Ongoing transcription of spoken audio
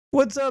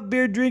What's up,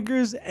 beer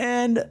drinkers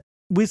and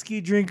whiskey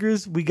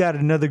drinkers? We got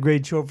another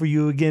great show for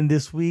you again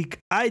this week.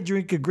 I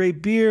drink a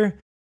great beer.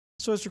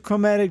 Sorcerer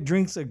Chromatic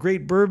drinks a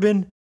great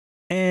bourbon.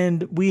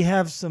 And we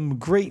have some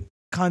great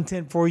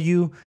content for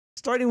you,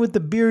 starting with the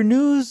beer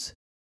news.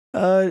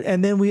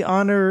 And then we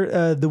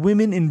honor the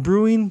women in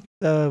brewing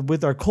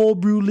with our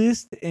cold brew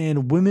list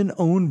and women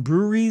owned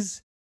breweries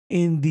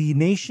in the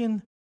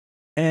nation.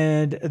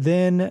 And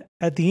then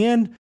at the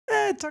end,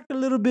 I talked a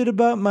little bit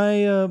about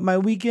my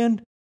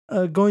weekend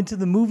going to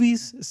the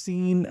movies,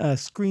 seeing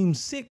Scream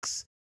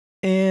 6,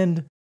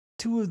 and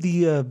two of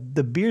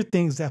the beer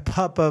things that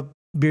pop up.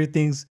 Beer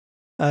things.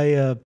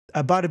 I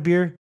bought a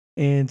beer,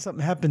 and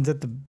something happens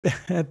at the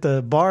at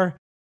the bar,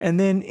 and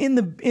then in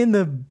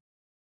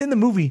the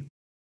movie,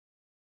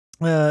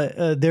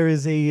 there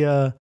is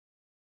a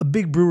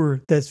big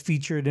brewer that's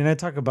featured, and I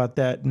talk about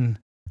that and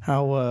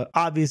how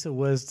obvious it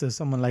was to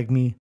someone like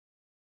me.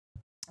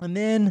 And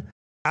then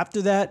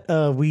after that,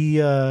 we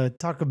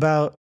talk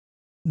about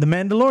the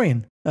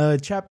Mandalorian,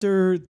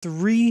 chapter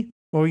 3,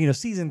 or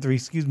season 3,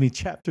 excuse me,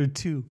 chapter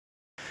 2,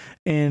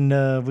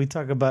 and we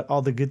talk about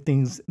all the good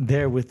things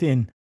there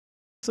within.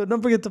 So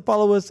don't forget to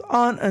follow us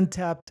on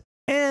Untapped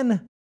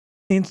and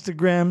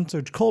Instagram.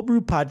 Search Cold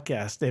Brew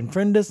Podcast and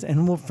friend us,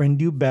 and we'll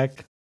friend you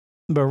back.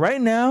 But right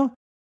now,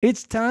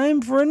 it's time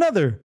for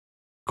another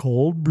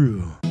Cold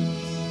Brew.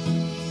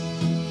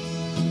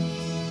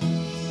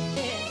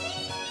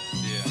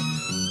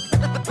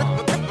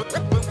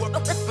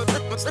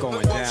 What's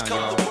going down,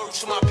 y'all?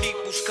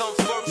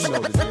 You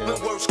know the deal.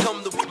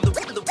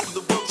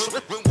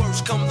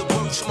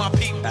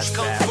 That's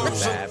bad.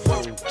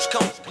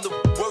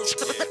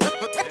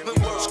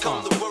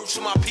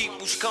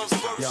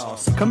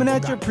 Coming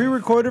at you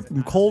pre-recorded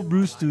from Cold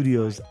Brew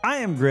Studios. I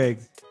am Greg.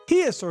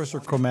 He is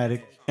Sorcerer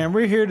Chromatic, and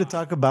we're here to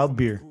talk about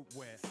beer.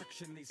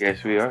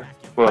 Yes, we are.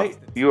 Well,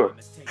 you are.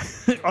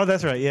 Oh,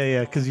 that's right.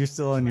 Yeah, because you're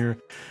still on your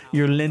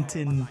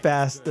Lenten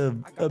fast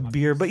of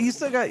beer, but you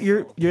still got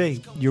you're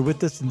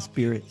with us in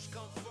spirit.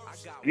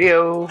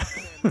 Yo.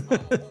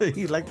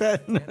 You like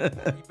that?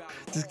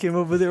 Just came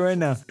up with it right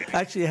now.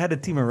 Actually, I had a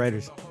team of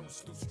writers.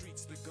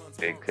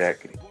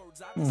 Exactly.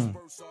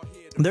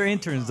 They're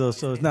interns though,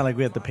 so it's not like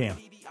we have to pay them.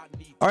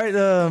 All right,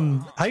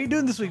 how you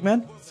doing this week,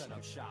 man?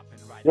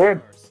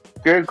 Good.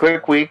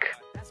 Quick week.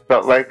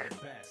 Felt like,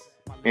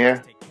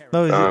 yeah.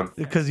 Oh, is it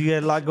because you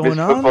had a lot going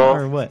on, football,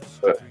 or what?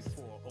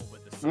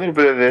 A little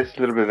bit of this, a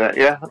little bit of that.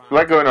 Yeah, a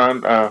lot going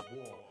on.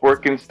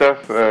 Work and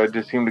stuff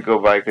just seemed to go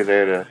by because I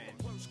had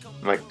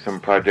some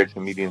projects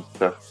and meetings and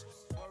stuff.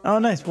 Oh,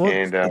 nice. Well,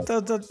 and,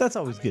 that's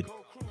always good.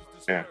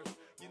 Yeah.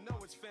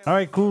 All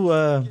right, cool.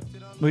 Were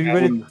you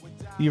ready?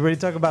 You ready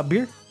to talk about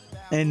beer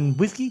and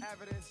whiskey?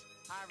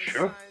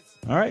 Sure.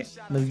 All right,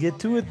 let's get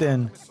to it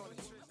then.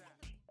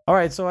 All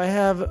right, so I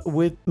have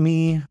with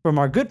me from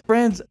our good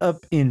friends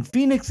up in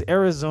Phoenix,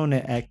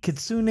 Arizona at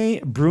Kitsune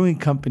Brewing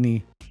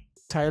Company.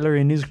 Tyler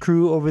and his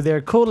crew over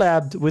there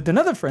collabed with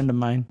another friend of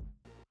mine,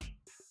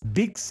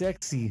 Big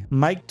Sexy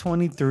Mike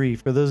 23.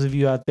 For those of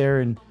you out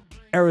there in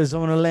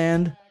Arizona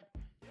land,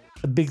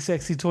 Big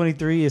Sexy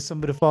 23 is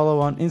somebody to follow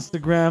on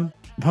Instagram.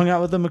 I've hung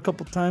out with him a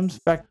couple times. In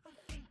fact,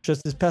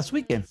 just this past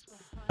weekend,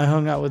 I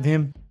hung out with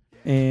him,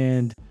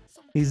 and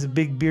he's a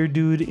big beer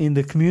dude in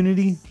the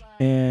community,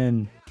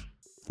 and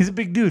he's a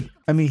big dude.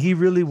 I mean, he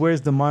really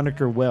wears the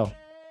moniker well.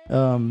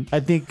 I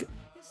think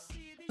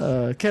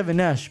Kevin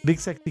Nash, Big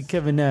Sexy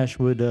Kevin Nash,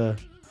 would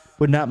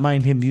not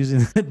mind him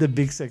using the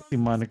Big Sexy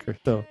moniker.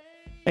 So,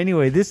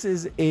 anyway, this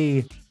is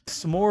a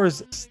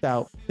s'mores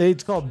stout.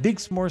 It's called Big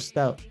S'mores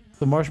Stout,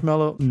 the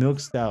marshmallow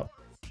milk stout,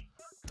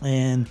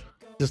 and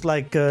just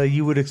like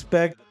you would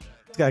expect,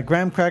 it's got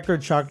graham cracker,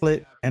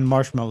 chocolate, and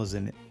marshmallows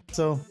in it.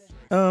 So,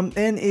 and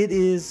it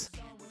is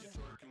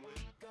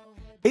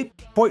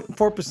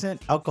 8.4%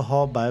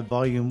 alcohol by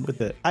volume with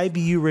an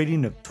IBU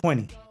rating of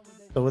 20.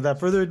 So without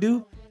further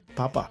ado,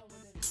 Papa.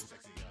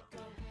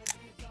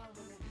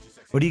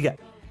 What do you got?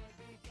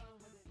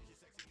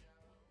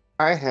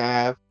 I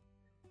have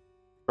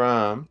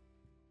from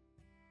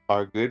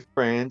our good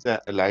friends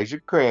at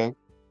Elijah Craig.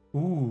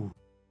 Ooh.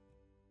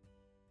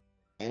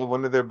 And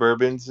one of their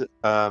bourbons,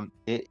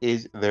 it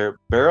is their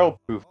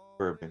barrel proof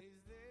bourbon.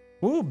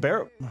 Ooh,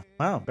 barrel.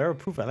 Wow, barrel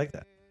proof. I like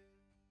that.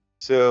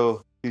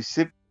 So to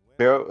sip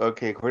barrel,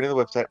 according to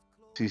the website,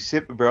 to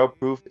sip barrel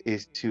proof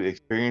is to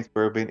experience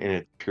bourbon in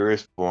its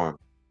purest form,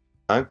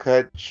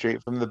 uncut,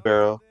 straight from the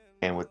barrel,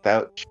 and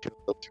without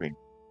filtering.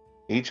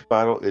 Each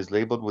bottle is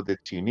labeled with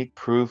its unique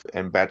proof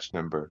and batch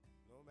number.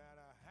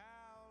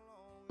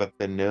 But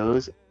the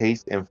nose,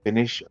 taste, and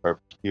finish are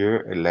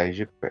pure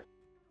Elijah Craig.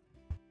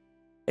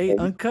 Hey,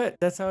 uncut.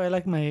 That's how I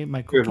like my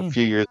For cocaine. a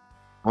few years,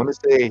 I want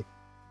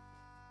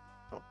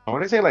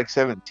to say like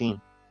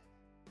 17.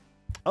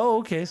 Oh,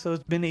 okay. So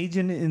it's been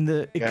aging in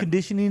the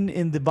conditioning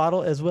in the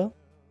bottle as well.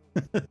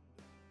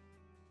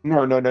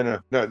 No.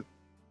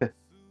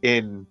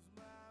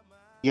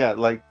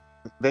 Like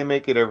they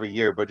make it every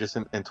year, but just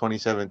in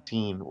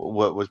 2017,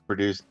 what was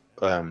produced,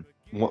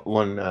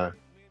 one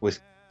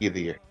whiskey of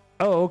the year.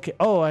 Oh, okay.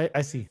 Oh,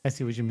 I see. I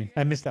see what you mean.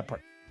 I missed that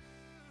part.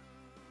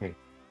 Okay.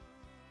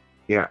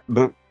 Yeah,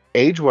 but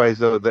age-wise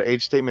though, the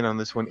age statement on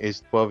this one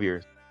is 12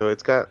 years, so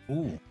it's got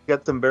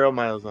some barrel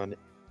miles on it.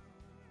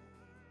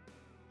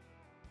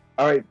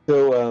 All right,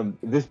 so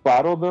this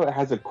bottle though it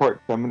has a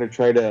cork, so I'm gonna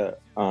try to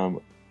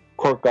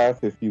cork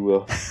off, if you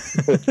will,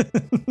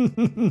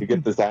 to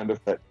get the sound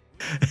effect.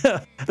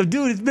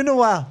 Dude, it's been a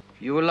while.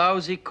 You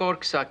lousy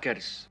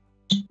corksuckers.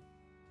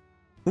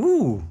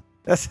 Ooh,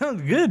 that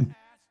sounds good.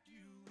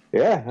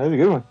 Yeah, that's a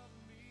good one.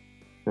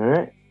 All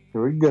right,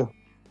 here we go.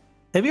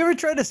 Have you ever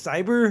tried to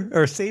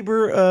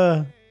saber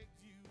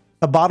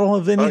a bottle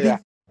of anything?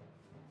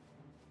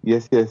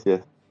 Yes.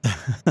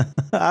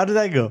 How did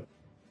that go?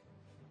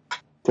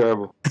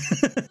 Terrible.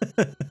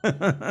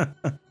 I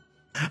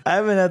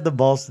haven't had the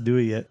balls to do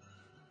it yet.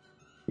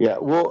 Yeah,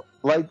 well,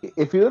 like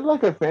if you live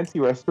like a fancy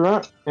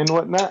restaurant and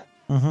whatnot,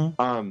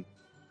 Mm-hmm.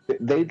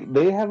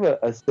 they have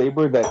a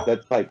saber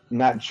that's like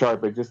not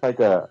sharp. It's just like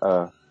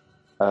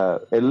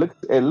it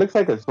looks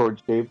like a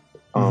sword shape.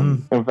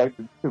 In fact,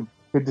 it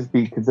could just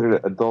be considered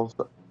a dull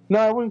sword. No,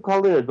 I wouldn't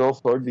call it a dull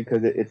sword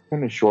because it's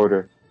kind of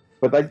shorter.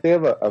 But like they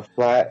have a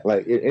flat,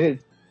 like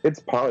it's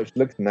polished,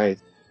 looks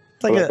nice.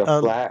 It's like a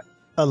flat.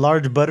 A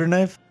large butter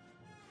knife.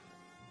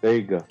 There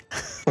you go.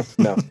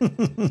 No.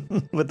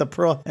 With a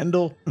pearl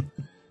handle.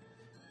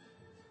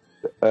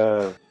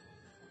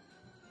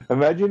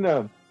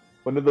 Imagine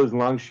one of those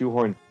long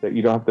shoehorns that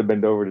you don't have to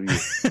bend over to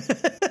use.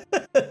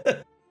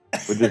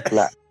 With just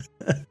flat.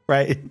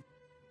 Right.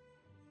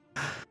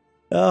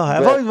 Oh,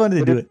 I've always wanted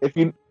to do it. If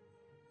you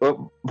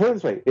put it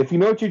this way, if you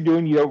know what you're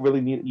doing, you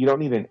don't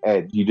need an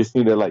edge. You just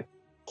need to like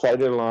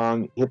slide it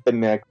along, hit the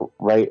neck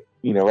right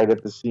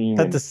at the seam.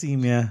 At the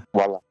seam, yeah.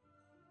 Voila.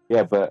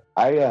 Yeah, but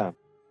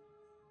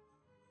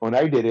when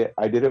I did it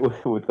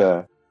with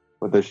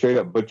a straight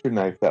up butcher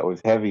knife that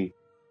was heavy,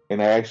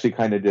 and I actually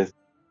kind of just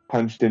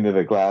punched into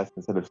the glass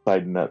instead of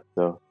sliding up.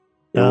 So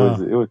it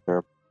was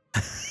terrible.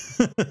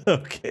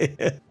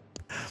 Okay.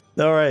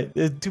 All right.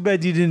 Too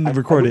bad you didn't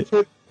record it.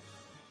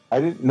 I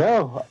didn't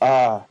know.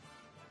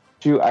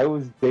 Shoot, I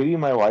was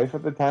dating my wife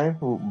at the time,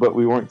 but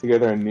we weren't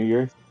together on New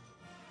Year's,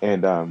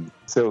 and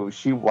so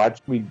she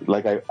watched me.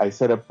 Like I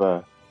set up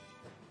a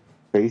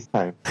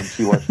FaceTime, and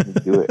she watched me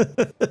do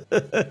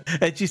it.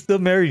 And she still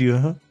married you,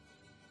 huh?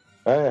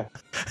 Oh yeah,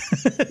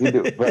 you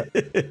do.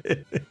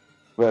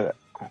 But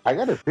I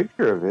got a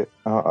picture of it.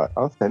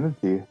 I'll send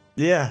it to you.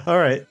 Yeah. All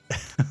right.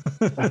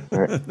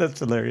 Right. That's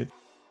hilarious.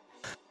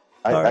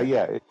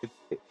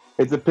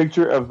 It's a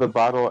picture of the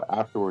bottle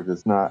afterwards.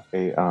 It's not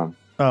a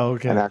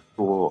okay. An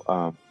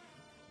actual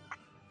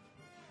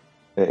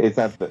It's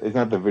not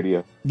the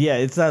video. Yeah,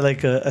 it's not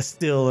like a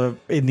still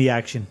in the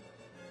action.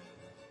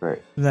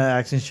 Right. That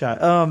action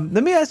shot.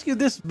 Let me ask you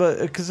this, but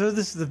because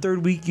this is the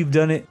third week you've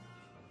done it,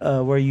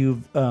 where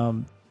you've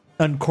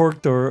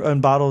uncorked or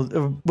unbottled,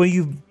 or when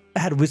you've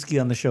had whiskey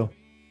on the show.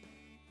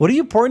 What are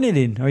you pouring it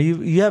in? Are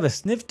you have a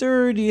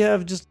snifter? Do you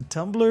have just a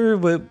tumbler?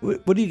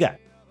 What do you got?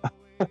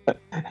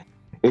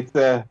 It's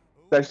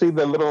actually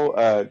the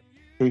little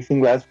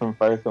tasting glass from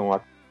Firestone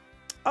Walker.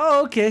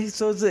 Oh, okay.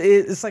 So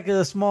it's like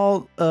a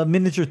small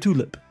miniature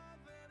tulip.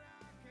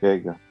 There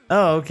you go.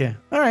 Oh, okay.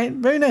 All right.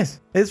 Very nice.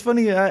 It's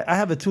funny. I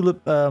have a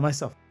tulip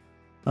myself.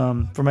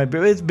 For my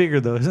beer. It's bigger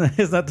though.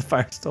 It's not the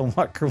Firestone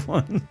Walker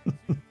one.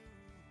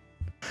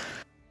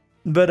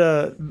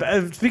 But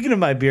speaking of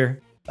my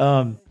beer,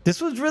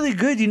 this was really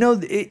good.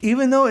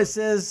 Even though it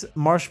says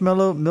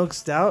marshmallow milk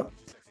stout,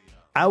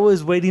 I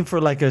was waiting for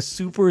like a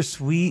super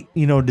sweet,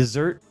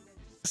 dessert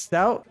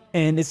stout,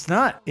 and it's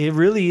not. It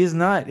really is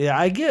not.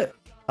 I get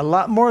a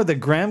lot more of the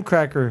graham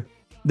cracker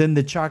than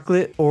the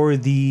chocolate or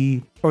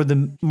the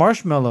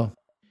marshmallow,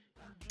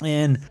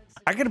 and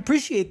I can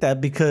appreciate that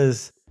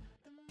because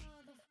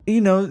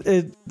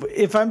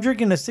if I'm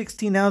drinking a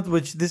 16 ounce,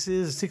 which this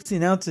is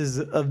 16 ounces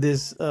of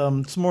this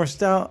s'more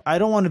stout, I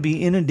don't want to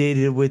be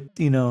inundated with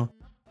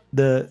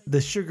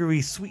the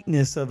sugary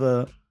sweetness of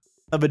a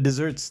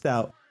dessert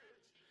stout.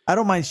 I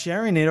don't mind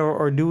sharing it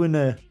or doing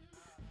a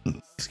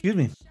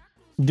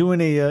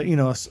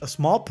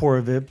small pour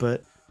of it,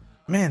 but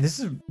man, this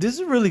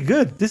is really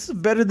good. This is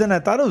better than I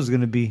thought it was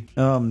gonna be.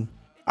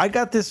 I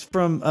got this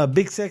from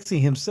Big Sexy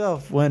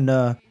himself when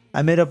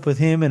I met up with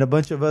him and a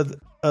bunch of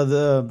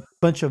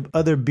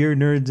other beer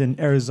nerds in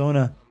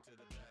Arizona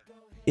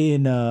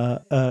in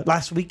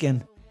last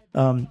weekend.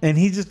 And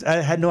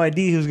I had no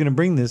idea he was gonna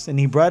bring this, and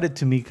he brought it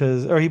to me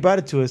he brought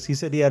it to us. He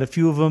said he had a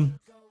few of them,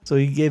 so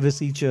he gave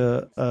us each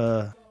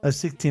a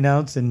 16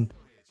 ounce, and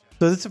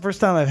so this is the first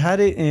time I've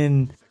had it,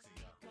 and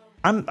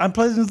I'm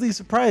pleasantly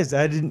surprised.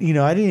 I didn't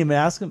even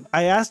ask him.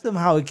 I asked him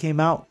how it came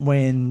out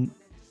when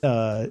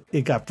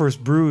it got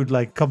first brewed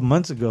like a couple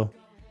months ago,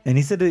 and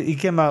he said it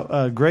came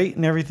out great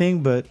and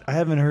everything, but I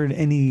haven't heard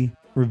any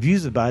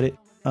reviews about it.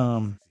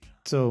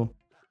 So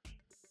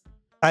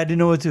I didn't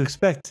know what to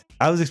expect.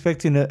 I was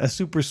expecting a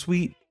super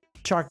sweet,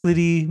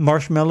 chocolatey,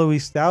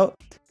 marshmallowy stout,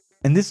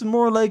 and this is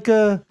more like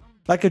a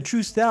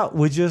true stout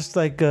with just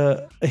like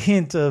a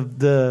hint of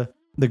the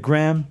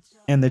graham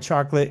and the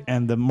chocolate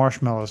and the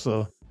marshmallow.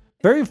 So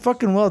very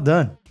fucking well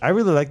done. I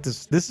really like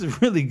this. This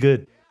is really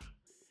good.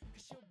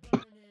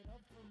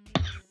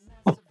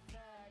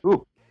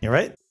 Ooh, You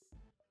right?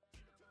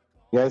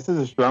 yeah, this is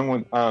a strong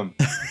one.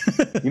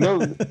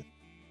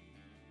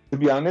 To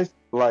be honest,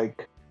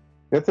 like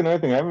that's another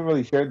thing. I haven't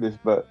really shared this,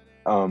 but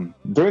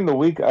during the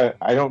week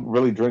I don't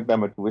really drink that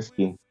much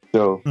whiskey.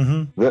 So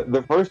Mm-hmm.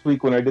 the first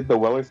week when I did the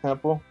Weller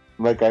sample,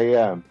 like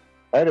I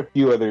had a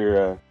few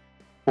other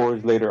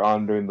pours later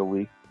on during the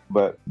week,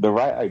 but the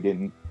rye I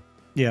didn't.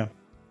 Yeah.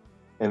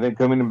 And then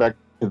coming back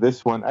to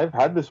this one, I've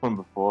had this one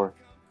before,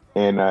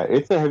 and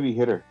it's a heavy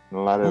hitter in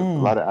a lot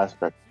of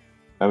aspects.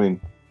 I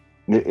mean,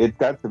 it's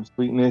got some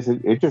sweetness.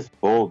 It's just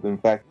bold. In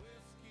fact,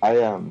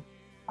 I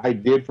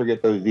did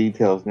forget those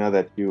details now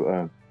that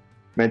you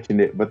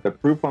mentioned it, but the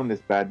proof on this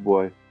bad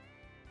boy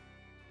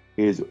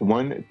is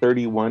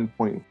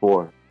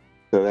 131.4.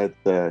 So that's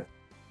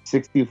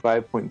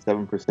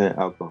 65.7%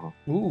 alcohol.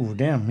 Ooh,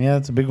 damn. Yeah,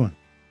 that's a big one.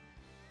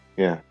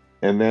 Yeah.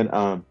 And then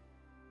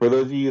for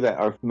those of you that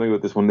are familiar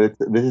with this one, this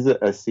is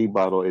a C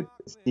bottle.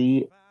 It's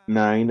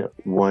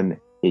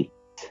C918.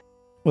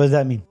 What does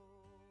that mean?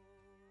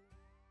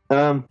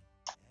 I'm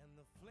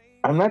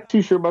not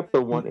too sure about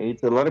the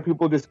 1/8. A lot of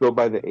people just go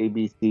by the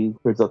ABC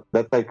because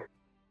that's like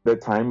the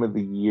time of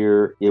the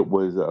year it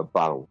was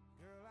bottled.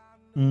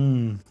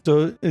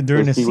 So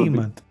during a C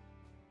month.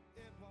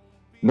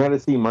 Not a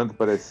C month,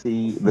 but the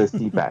C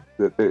pack.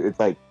 It's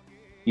like,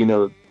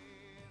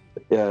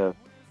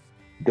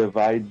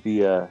 divide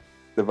the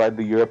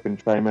Europe in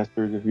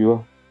trimesters, if you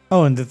will.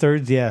 Oh, and the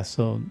thirds, yeah.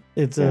 So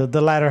it's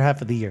the latter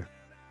half of the year.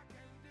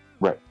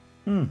 Right.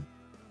 To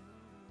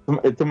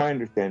my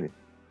understanding.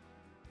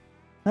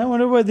 I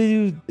wonder why they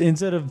do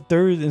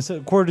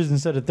quarters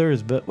instead of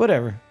thirds, but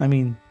whatever. I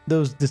mean,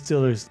 those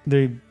distillers,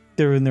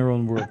 they're in their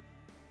own world.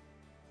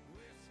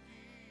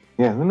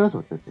 Yeah, who knows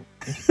what they're doing?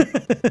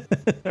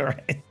 All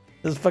right.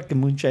 Those fucking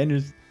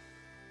moonshiners.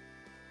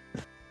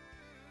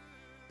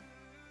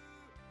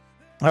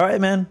 All right,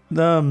 man.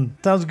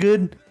 Sounds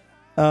good.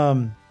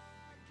 I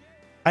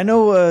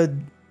know a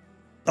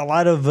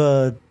lot of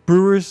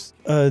brewers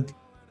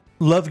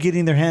love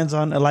getting their hands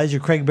on Elijah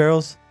Craig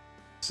barrels.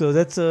 So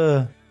that's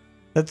a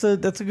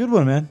good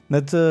one, man.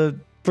 That's a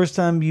first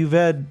time we've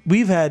had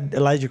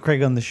Elijah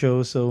Craig on the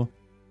show, so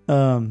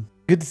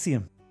good to see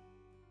him.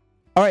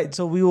 All right,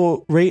 so we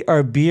will rate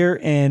our beer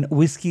and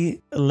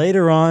whiskey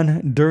later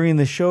on during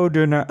the show,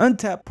 during our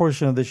untapped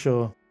portion of the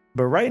show.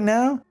 But right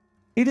now,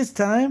 it is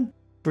time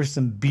for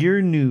some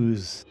beer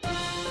news.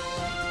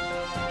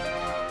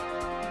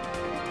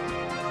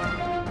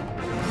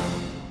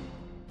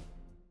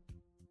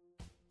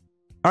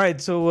 All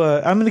right, so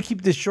I'm going to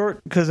keep this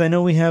short because I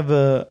know we have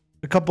a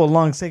couple of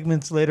long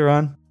segments later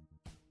on.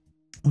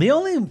 The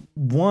only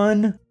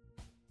one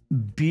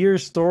beer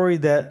story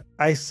that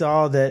I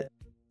saw that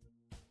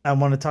I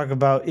want to talk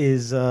about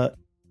is AB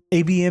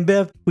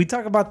InBev. We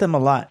talk about them a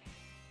lot.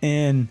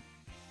 And,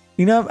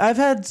 I've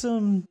had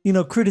some,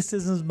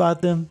 criticisms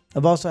about them.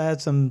 I've also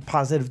had some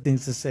positive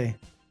things to say.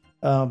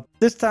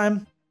 This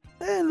time,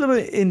 a little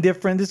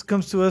indifferent. This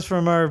comes to us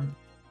from our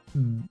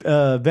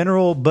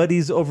venerable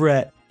buddies over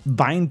at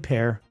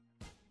VinePair.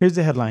 Here's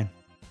the headline.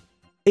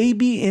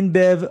 AB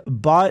InBev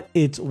bought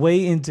its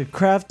way into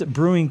craft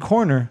brewing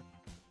corner.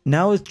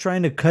 Now it's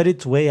trying to cut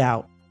its way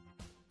out.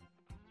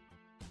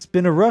 It's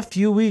been a rough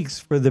few weeks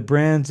for the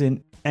brands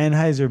in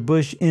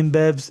Anheuser-Busch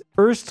InBev's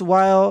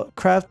erstwhile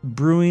craft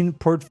brewing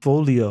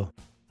portfolio.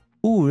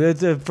 Ooh,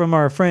 that's from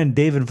our friend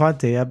Dave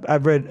Infante.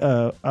 I've read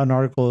an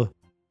article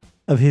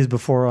of his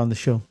before on the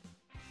show.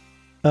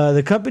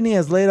 The company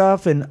has laid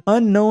off an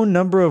unknown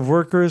number of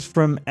workers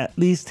from at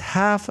least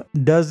half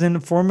dozen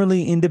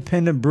formerly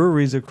independent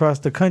breweries across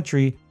the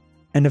country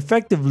and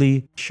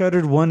effectively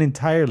shuttered one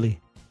entirely.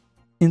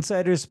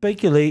 Insiders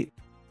speculate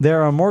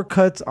there are more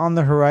cuts on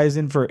the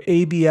horizon for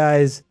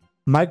ABI's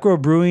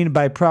microbrewing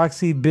by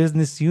proxy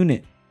business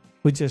unit,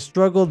 which has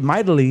struggled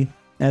mightily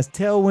as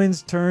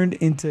tailwinds turned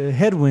into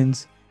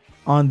headwinds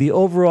on the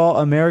overall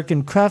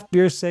American craft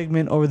beer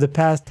segment over the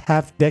past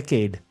half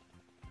decade.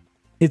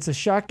 It's a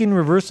shocking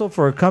reversal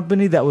for a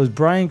company that was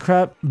buying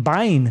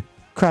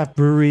craft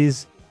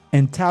breweries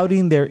and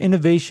touting their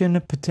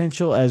innovation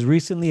potential as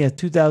recently as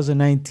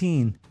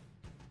 2019,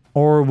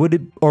 or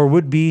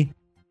would be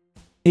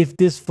if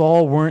this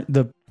fall weren't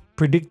the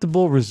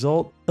predictable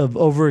result of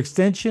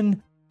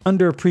overextension,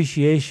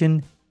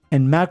 underappreciation,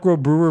 and macro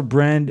brewer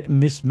brand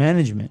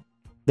mismanagement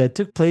that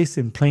took place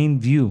in plain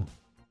view.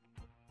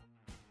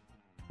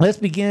 Let's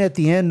begin at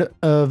the end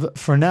of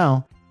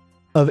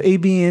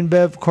AB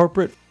InBev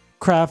corporate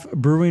craft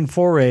brewing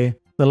foray,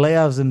 the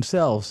layoffs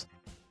themselves.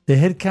 The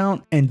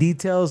headcount and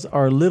details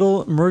are a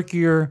little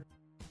murkier,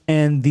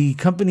 and the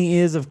company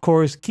is, of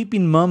course,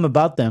 keeping mum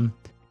about them,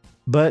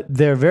 but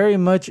they're very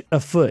much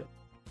afoot.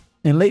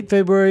 In late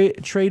February,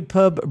 trade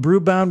pub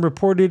Brewbound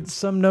reported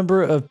some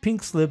number of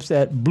pink slips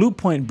at Blue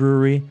Point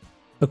Brewery,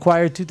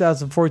 acquired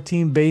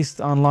 2014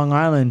 based on Long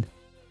Island,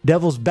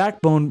 Devil's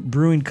Backbone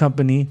Brewing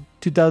Company,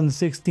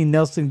 2016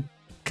 Nelson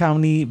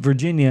County,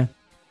 Virginia,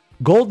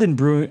 Golden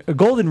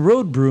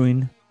Road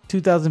Brewing,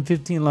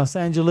 2015 Los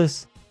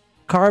Angeles,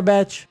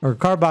 Carbach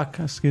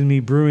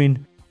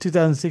Brewing,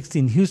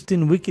 2016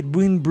 Houston, Wicked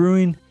Wind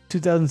Brewing,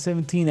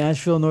 2017,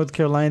 Asheville, North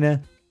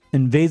Carolina,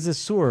 and Vesa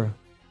Sur,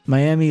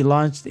 Miami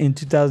launched in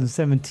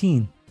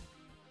 2017.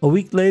 A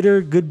week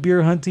later, Good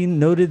Beer Hunting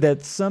noted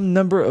that some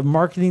number of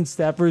marketing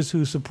staffers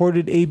who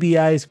supported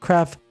ABI's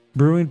craft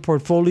brewing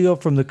portfolio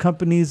from the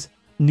company's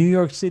New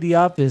York City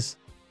office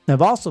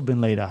have also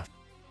been laid off.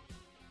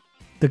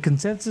 The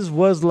consensus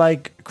was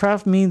like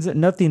craft means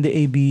nothing to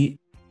AB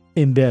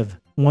InBev.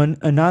 One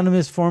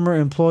anonymous former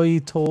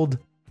employee told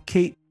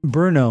Kate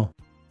Burno,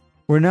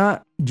 "We're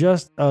not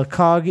just a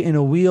cog in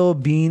a wheel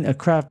being a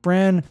craft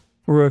brand.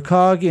 We're a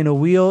cog in a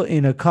wheel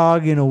in a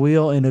cog in a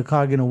wheel in a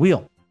cog in a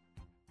wheel.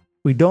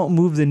 We don't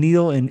move the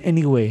needle in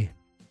any way."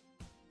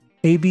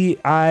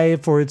 ABI,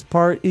 for its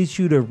part,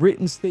 issued a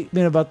written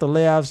statement about the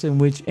layoffs in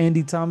which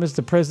Andy Thomas,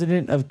 the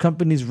president of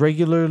company's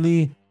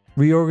regularly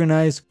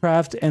reorganized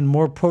craft and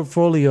more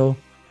portfolio,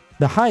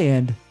 the high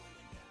end,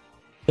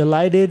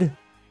 elided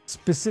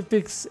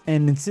specifics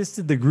and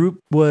insisted the group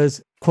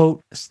was,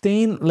 quote,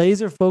 staying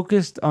laser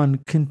focused on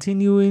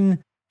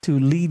continuing to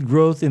lead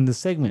growth in the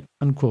segment,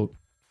 unquote.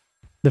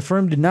 The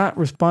firm did not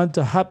respond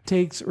to Hop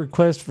Take's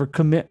request for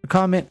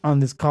comment on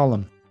this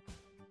column.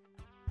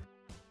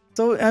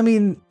 So, I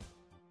mean,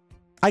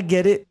 I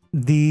get it.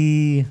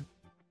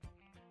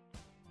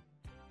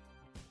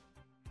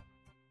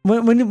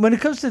 When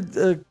it comes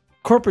to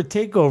corporate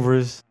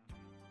takeovers,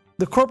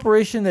 the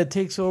corporation that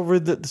takes over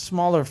the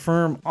smaller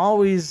firm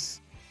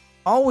always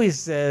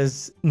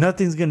says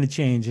nothing's going to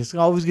change. It's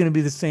always going to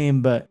be the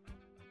same, but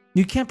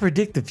you can't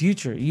predict the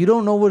future. You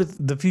don't know what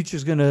the future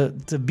is going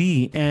to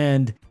be.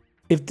 And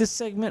if this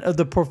segment of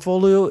the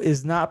portfolio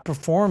is not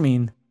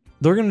performing,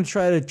 they're going to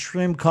try to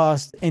trim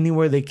costs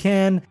anywhere they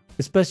can,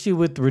 especially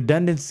with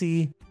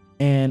redundancy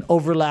and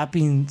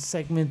overlapping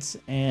segments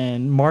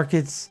and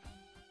markets.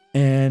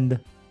 And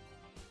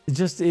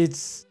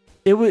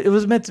it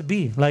was meant to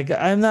be. Like,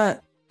 I am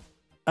not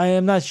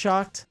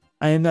shocked.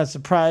 I am not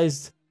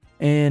surprised.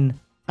 And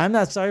I'm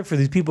not sorry for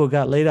these people who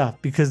got laid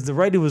off because the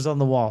writing was on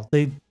the wall.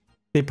 They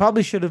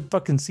probably should have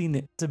fucking seen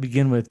it to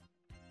begin with.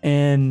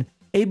 And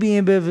AB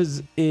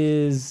InBev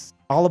is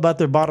all about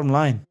their bottom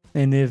line.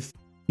 And if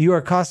you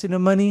are costing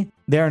them money,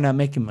 they are not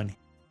making money.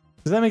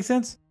 Does that make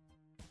sense?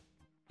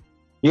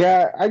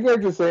 Yeah, I get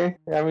what you're saying.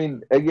 I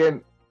mean,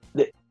 again,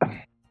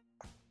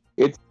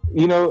 it's,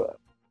 you know,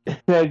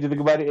 as you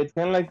think about it, it's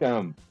kind of like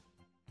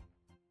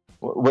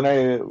when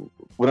I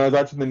was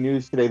watching the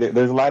news today,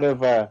 there's a lot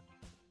of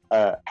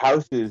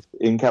houses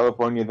in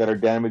California that are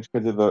damaged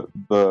because of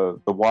the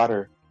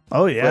water.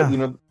 Oh yeah. But, you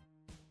know,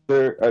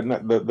 they're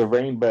not the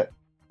rain, but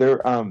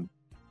they're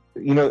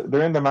you know,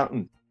 they're in the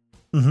mountains.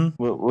 Mm-hmm.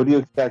 What do you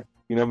expect?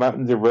 You know,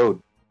 mountains erode.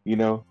 You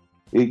know,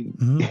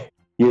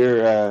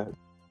 you're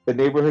the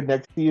neighborhood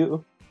next to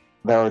you,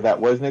 that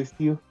was next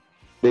to you,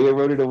 they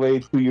eroded away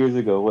 2 years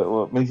ago.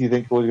 What makes you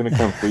think it was going to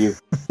come for you?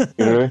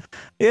 You know what I mean?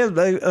 Yeah,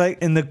 like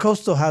in the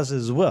coastal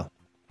houses as well.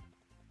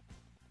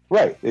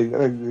 Right,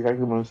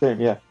 exactly what I'm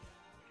saying. Yeah,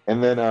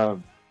 and then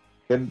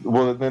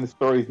the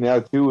stories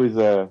now too is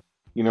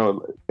you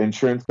know,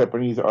 insurance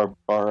companies are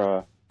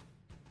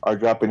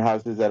dropping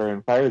houses that are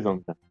in fire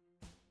zones.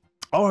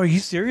 Oh, are you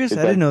serious?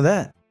 I didn't know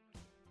that.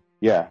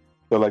 Yeah,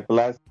 so like the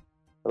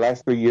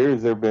last 3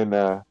 years there've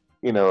been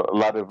you know, a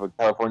lot of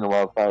California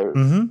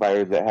wildfires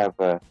fires that have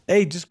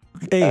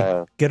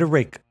get a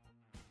rake.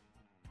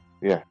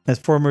 Yeah, as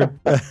former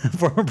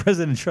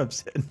President Trump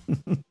said.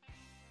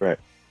 Right.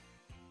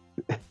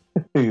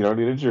 You don't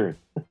need insurance.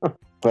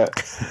 but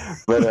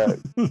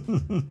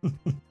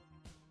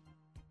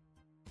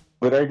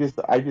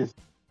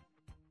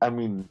I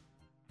mean,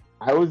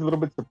 I was a little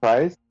bit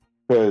surprised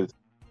because,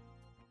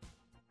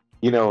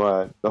 you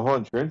know, the whole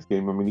insurance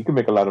game, I mean, you can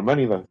make a lot of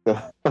money though. So.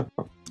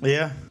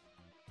 Yeah,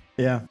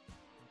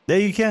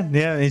 you can.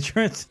 Yeah,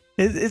 insurance.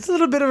 It's a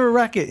little bit of a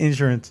racket,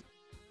 insurance.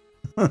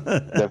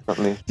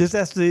 Definitely. Just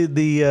ask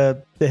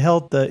the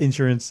health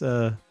insurance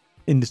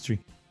industry.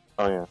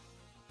 Oh yeah.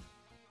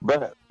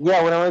 But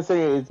yeah, what I want to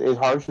say is, as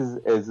harsh as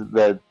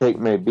the take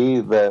may be,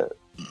 the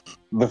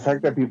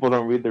fact that people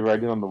don't read the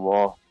writing on the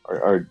wall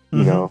are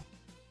you know,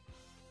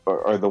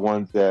 are the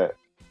ones that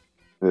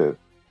they're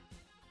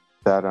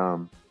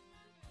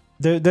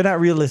not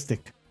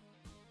realistic.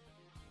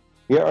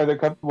 Yeah, or they're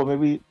comfortable.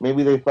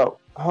 Maybe they felt,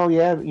 oh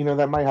yeah, you know,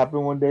 that might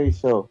happen one day,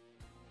 so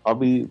I'll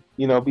be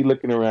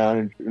looking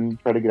around and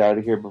try to get out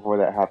of here before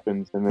that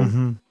happens, and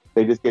then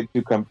they just get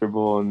too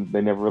comfortable and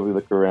they never really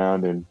look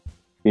around, and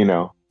you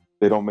know,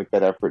 they don't make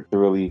that effort to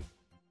really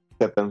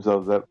set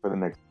themselves up for the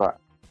next spot.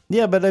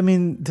 Yeah, but I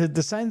mean,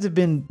 the signs have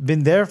been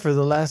there for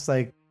the last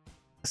like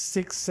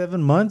 6-7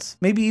 months,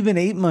 maybe even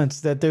 8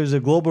 months, that there's a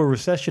global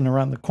recession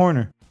around the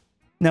corner.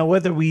 Now,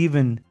 whether we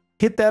even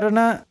hit that or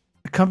not,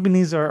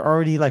 companies are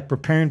already like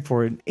preparing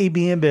for it.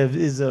 AB InBev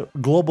is a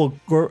global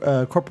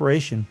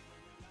corporation,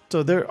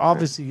 so they're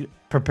obviously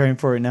preparing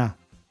for it now.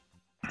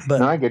 But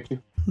no, I get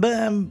you.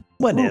 But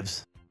what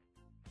ifs?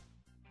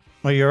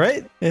 Are you all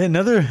right?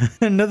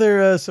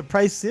 Another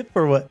surprise sip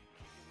or what?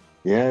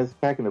 Yeah, it's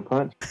packing a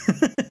punch.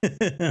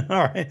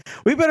 All right,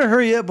 we better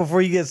hurry up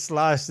before you get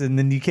sloshed and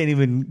then you can't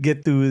even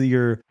get through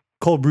your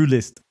cold brew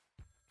list.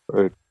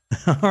 Right.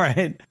 All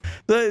right.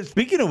 So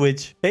speaking of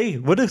which, hey,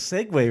 what a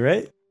segue,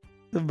 right?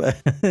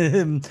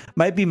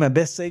 Might be my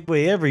best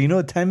segue ever. You know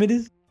what time it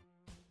is?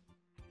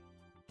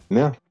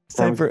 No. It's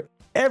time for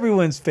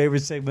everyone's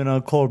favorite segment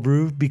on Cold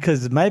Brew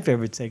because it's my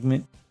favorite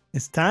segment.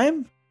 It's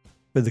time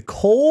for the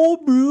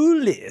Cold Brew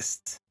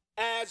List.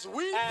 As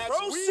we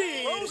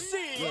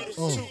proceed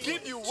to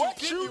give you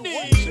what you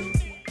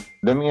need.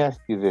 Let me ask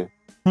you this.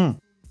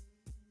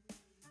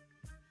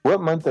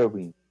 What month are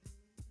we?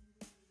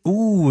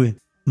 Ooh,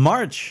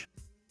 March,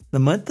 the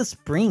month of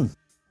spring,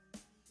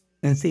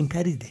 and St.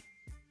 Patty's Day.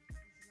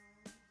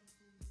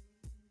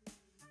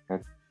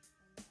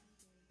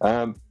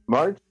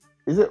 March?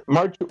 Is it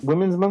March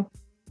Women's Month?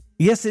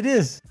 Yes, it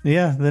is.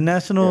 Yeah, the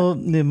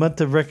month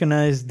to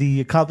recognize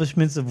the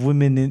accomplishments of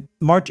women.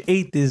 March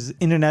 8th is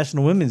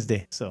International Women's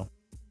Day. So,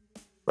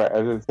 Right. I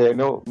was gonna say, I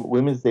know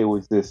Women's Day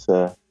was this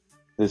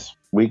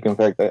week. In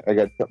fact, I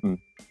got something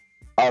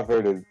I've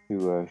heard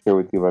to share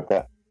with you about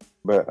that.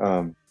 But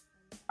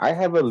I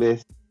have a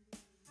list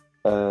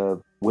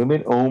of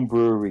women-owned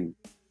breweries,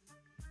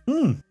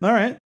 all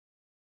right.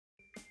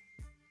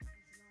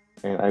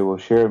 and I will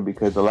share them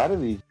because a lot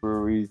of these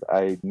breweries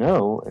I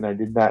know, and I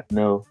did not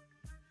know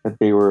that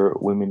they were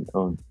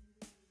women-owned.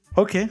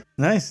 Okay,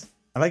 nice.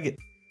 I like it.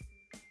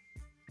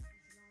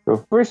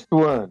 So first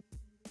one,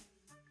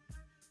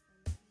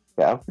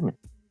 The Alchemist.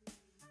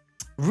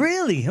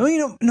 Really? Oh,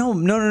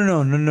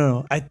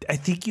 no. I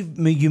think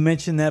you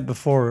mentioned that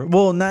before.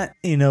 Well, not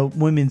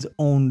women's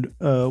owned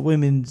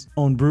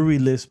brewery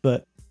list,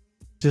 but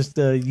just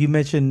you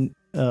mentioned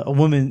a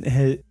woman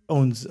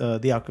owns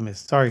The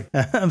Alchemist. Sorry,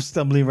 I'm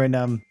stumbling right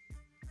now.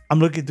 I'm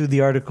looking through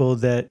the article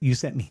that you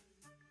sent me.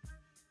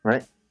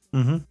 Right?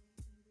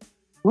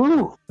 Mm-hmm.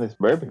 Ooh, that's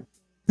bourbon.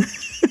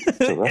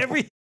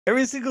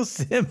 every single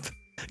sip.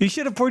 You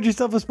should have poured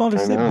yourself a smaller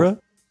I sip, know. bro.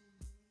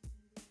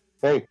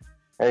 Hey.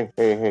 All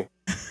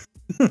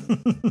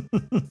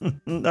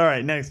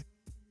right, next.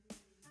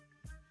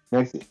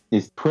 Next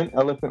is Twin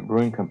Elephant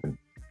Brewing Company.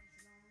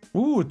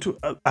 Ooh,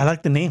 I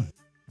like the name.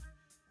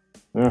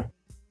 Yeah.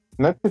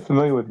 Not too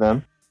familiar with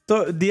them.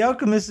 So The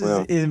Alchemist is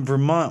Well. in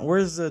Vermont.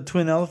 Where's the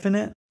Twin Elephant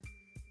at?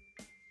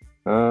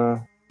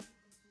 I'm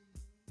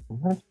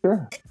not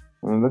sure.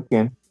 I'm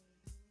looking.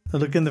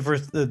 Look in the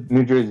first.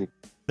 New Jersey.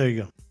 There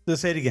you go.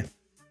 Let's say it again.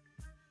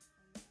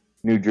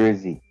 New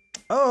Jersey.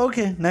 Oh,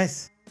 okay,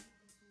 nice.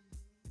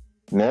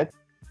 Next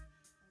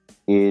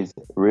is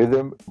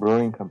Rhythm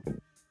Brewing Company.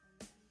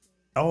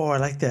 Oh, I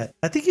like that.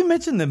 I think you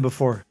mentioned them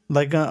before,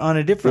 like on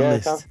a different Yeah, it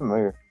list. sounds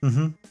familiar.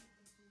 Mm-hmm.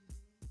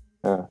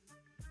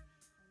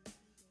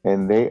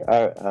 And they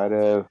are out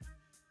of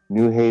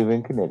New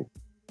Haven, Connecticut.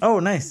 Oh,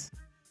 nice.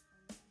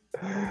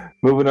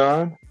 Moving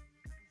on,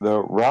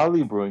 the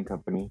Raleigh Brewing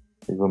Company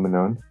is woman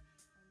owned.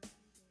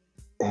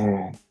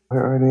 And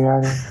where are they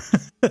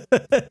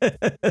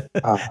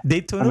at?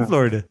 Daytona,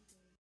 Florida.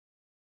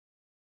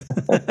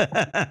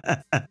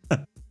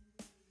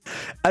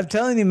 I'm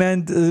telling you,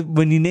 man.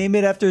 When you name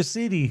it after a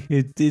city,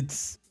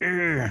 it's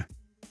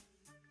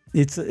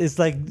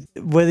like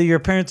whether your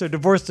parents are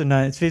divorced or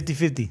not. It's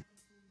 50-50.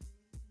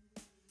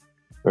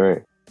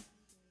 Right.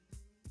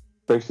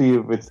 Especially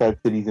if it's that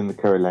cities in the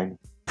Carolinas.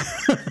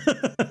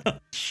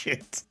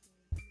 Shit,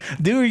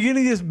 dude, you're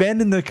gonna get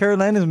banned in the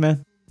Carolinas,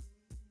 man.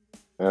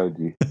 Oh,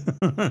 geez.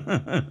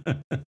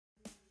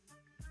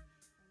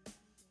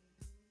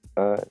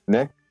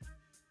 Next,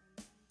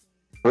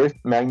 First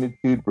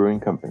Magnitude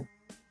Brewing Company.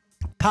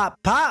 Pop.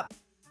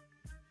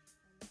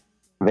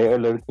 They are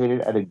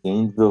located out of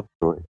Gainesville,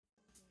 Florida.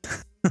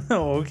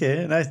 Oh,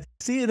 okay, nice.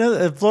 See,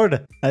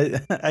 Florida.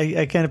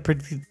 I kind of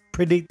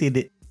predicted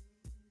it.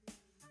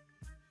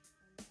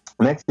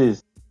 Next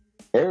is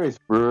Eris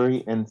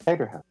Brewery and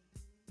Cider House.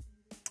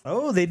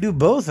 Oh, they do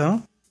both, huh?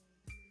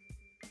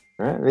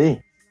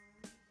 Right.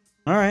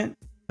 All right.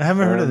 I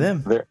haven't heard of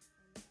them. They're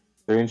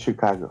in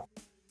Chicago.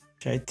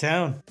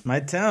 Chi-town, my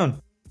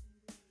town.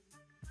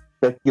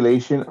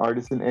 Speculation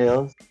Artisan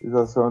Ales is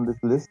also on this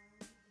list.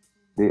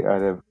 They are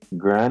out of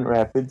Grand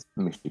Rapids,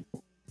 Michigan.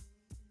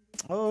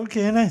 Oh,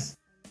 okay, nice.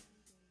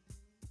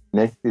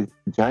 Next is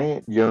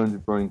Giant Jones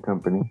Brewing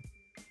Company.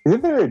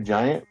 Isn't there a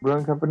Giant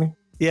Brewing Company?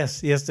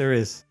 Yes, there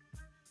is.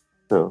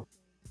 So,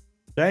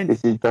 Giant.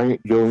 this is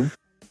Giant Jones.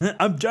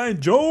 I'm Giant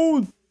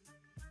Jones.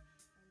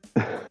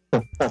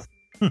 Let's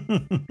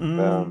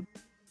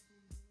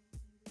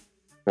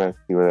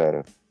see what out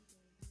of.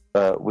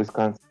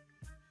 Wisconsin.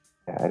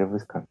 Yeah, out of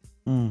Wisconsin.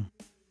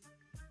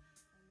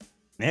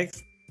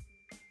 Next.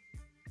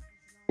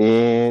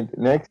 And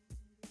next,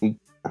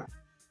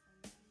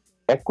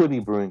 Equity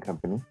Brewing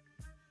Company.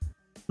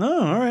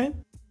 Oh, all right.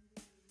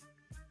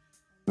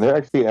 They're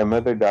actually a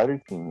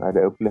mother-daughter team out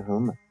of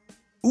Oklahoma.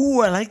 Ooh,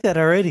 I like that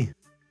already.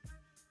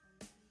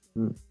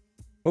 Hmm.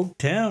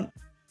 Oaktown.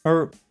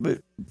 Or,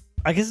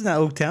 I guess it's not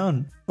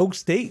Oaktown. Oak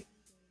State.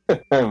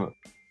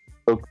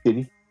 Oak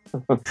City.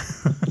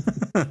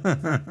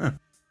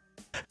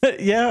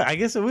 Yeah, I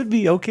guess it would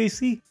be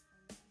OKC.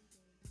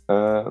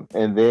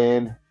 And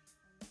then,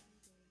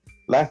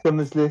 last on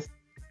this list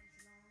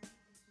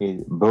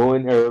is Bow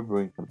and Arrow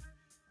Brewing Company.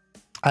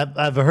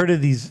 I've heard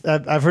of these.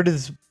 I've heard of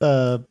this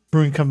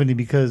brewing company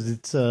because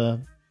it's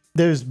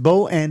there's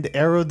Bow and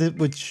Arrow,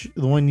 which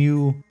the one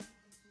you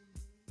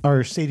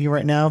are stating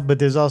right now, but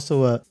there's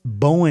also a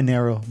Bow and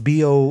Arrow,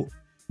 Bowen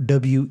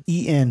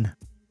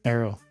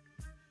Arrow.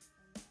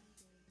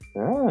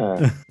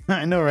 Ah,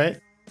 I know, right?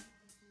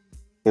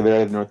 yeah, they're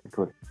out of North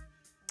Dakota.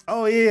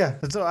 Oh yeah.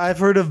 So I've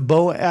heard of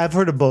Bow. I've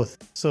heard of both.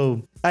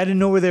 So I didn't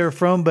know where they were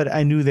from, but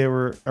I knew they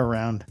were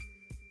around.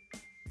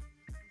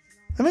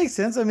 That makes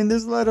sense. I mean,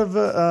 there's a lot of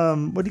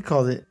what do you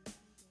call it?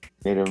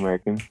 Native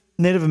American.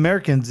 Native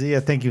Americans. Yeah,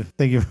 thank you.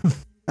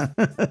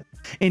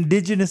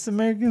 Indigenous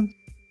Americans.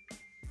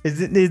 Is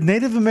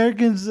Native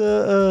Americans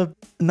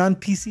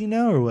non-PC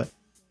now or what?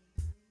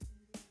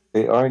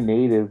 They are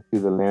native to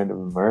the land of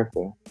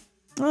America.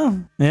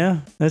 Oh,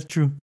 yeah, that's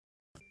true.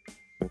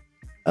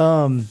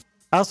 I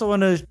also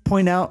want to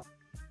point out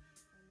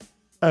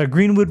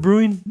Greenwood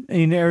Brewing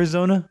in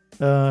Arizona.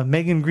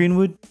 Megan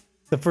Greenwood,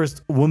 the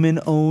first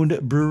woman-owned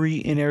brewery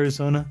in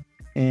Arizona,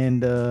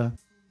 and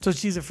so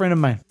she's a friend of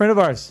mine, friend of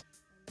ours,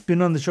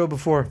 been on the show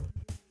before,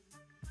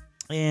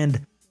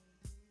 and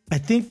I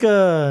think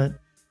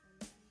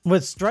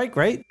what Strike,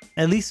 right?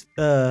 At least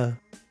a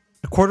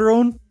quarter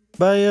owned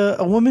by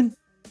a woman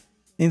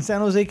in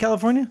San Jose,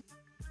 California.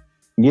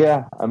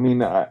 Yeah, I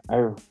mean, I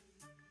know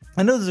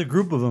there's a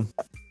group of them.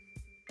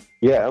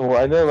 yeah,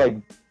 well, I know like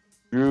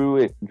Drew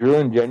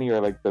and Jenny are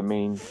like the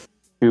main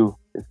two,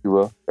 if you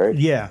will, right?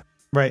 Yeah,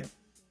 right.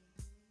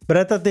 But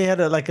I thought they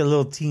had a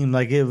little team.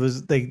 Like it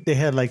was like they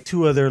had like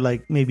two other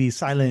like maybe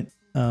silent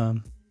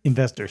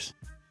investors.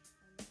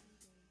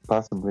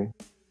 Possibly.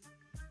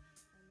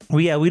 Well,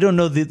 yeah, we don't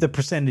know the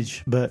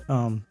percentage, but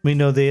we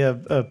know they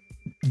have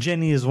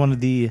Jenny is one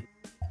of the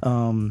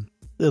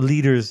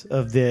leaders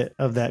of that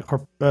I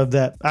was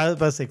about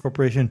to say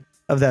corporation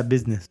of that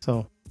business.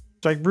 So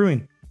Strike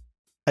Brewing,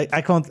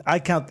 I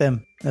count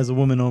them as a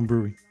woman-owned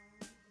brewery.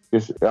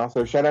 Just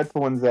also shout out to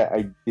ones that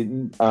I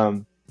didn't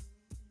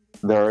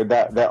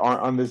that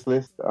aren't on this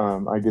list.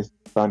 I just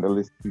found a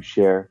list to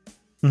share,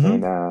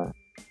 Mm-hmm. and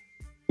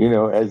you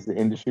know, as the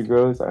industry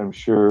grows, I'm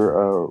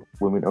sure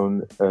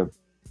women-owned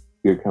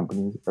beer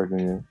companies are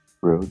going to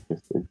grow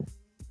just as.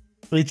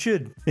 It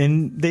should,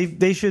 and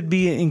they should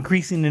be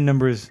increasing in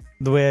numbers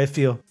the way I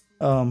feel,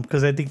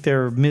 because I think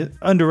they're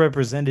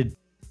underrepresented.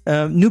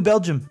 New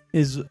Belgium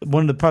is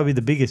one of probably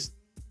the biggest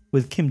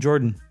with Kim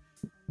Jordan.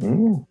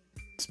 Mm.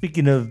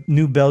 Speaking of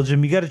New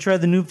Belgium, you got to try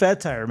the new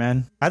Fat Tire,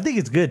 man. I think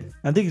it's good.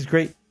 I think it's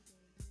great.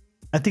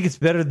 I think it's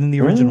better than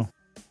the original.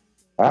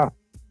 Wow.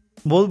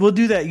 We'll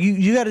do that.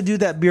 You got to do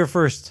that beer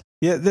first.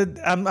 Yeah,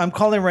 I'm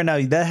calling right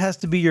now. That has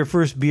to be your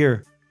first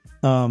beer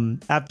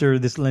after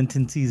this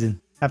Lenten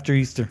season, after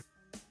Easter.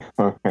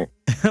 Okay.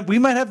 We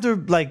might have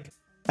to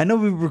I know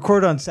we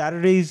record on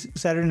Saturday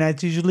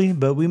nights usually,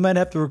 but we might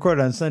have to record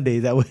on Sunday.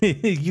 That way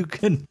you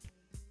can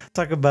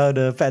talk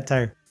about Fat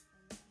Tire.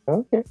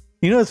 Okay.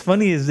 You know what's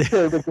funny is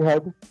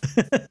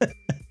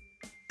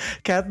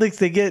Catholics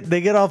they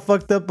get all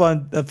fucked up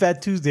on a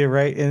Fat Tuesday,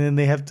 right? And then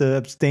they have to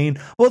abstain.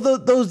 Well,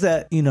 those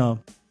that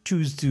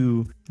choose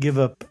to give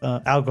up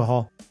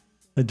alcohol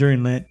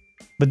during Lent,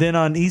 but then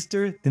on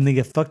Easter, then they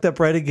get fucked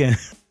up right again.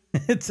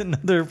 It's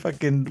another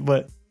fucking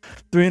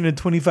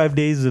 325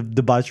 days of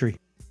debauchery.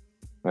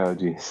 Oh,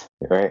 jeez.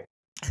 Right.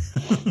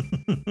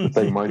 It's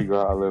like Mardi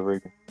Gras all over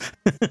again.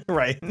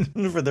 Right.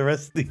 For the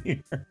rest of the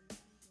year.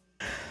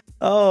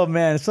 Oh,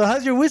 man. So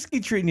how's your whiskey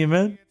treating you,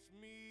 man?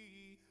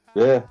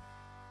 Yeah.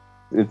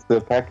 It's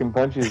the packing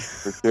punches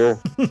for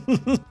sure.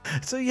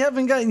 So you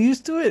haven't gotten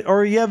used to it?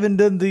 Or you haven't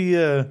done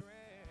the,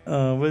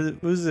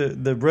 what was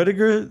it? The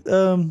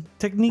Rediger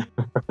technique?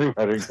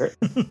 Rediger.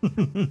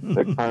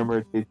 The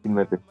Karma tasting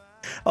method.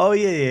 Oh,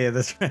 yeah.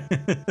 That's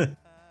right.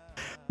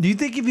 Do you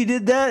think if you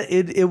did that,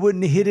 it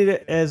wouldn't hit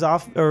it as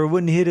off, or it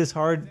wouldn't hit as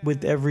hard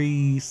with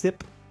every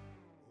sip?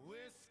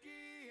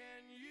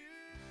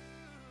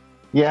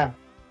 Yeah.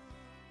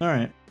 All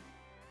right.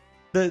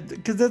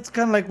 Because that's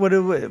kind of like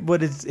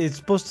what it's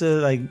supposed to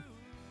like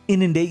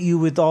inundate you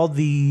with all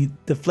the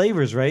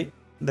flavors, right?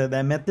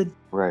 That method.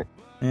 Right.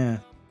 Yeah.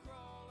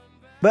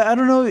 But I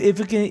don't know if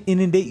it can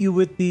inundate you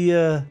with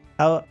the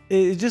how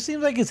it just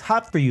seems like it's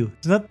hot for you.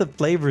 It's not the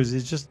flavors;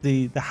 it's just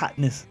the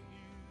hotness.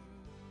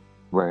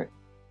 Right.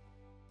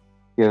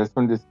 Yeah, this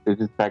one they're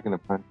just packing a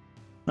punch.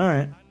 All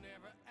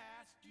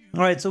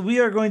right. So we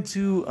are going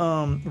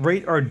to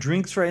rate our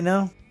drinks right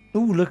now.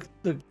 Ooh, look!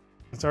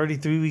 It's already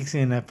 3 weeks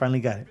in. I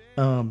finally got it.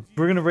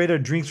 We're gonna rate our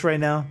drinks right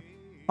now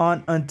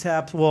on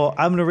Untapped. Well,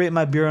 I'm gonna rate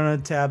my beer on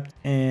Untapped,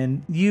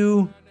 and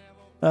you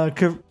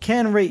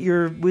can rate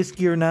your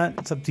whiskey or not.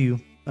 It's up to you.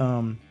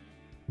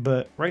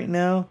 But right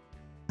now,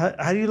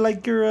 how do you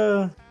like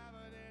your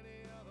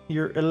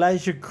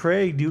Elijah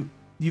Craig? Do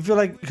you feel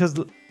like, because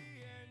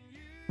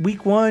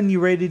week 1 you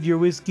rated your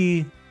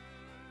whiskey,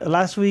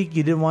 last week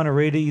you didn't want to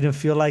rate it, you didn't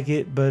feel like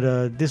it,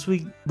 but this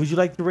week would you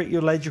like to rate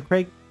your Elijah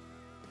Craig?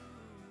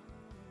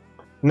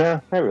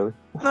 No, not really.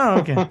 Oh,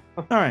 okay. All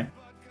right.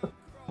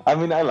 I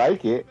mean, I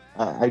like it.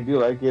 I do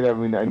like it. I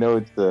mean, I know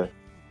it's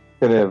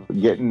kind of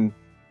getting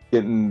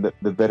getting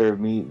the better of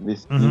me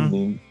this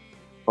evening.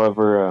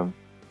 However,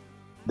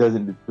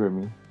 doesn't deter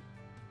me.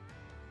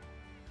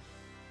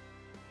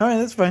 All right,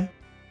 that's fine.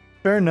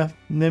 Fair enough.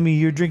 I mean,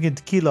 you're drinking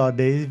tequila all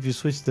day. If you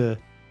switch to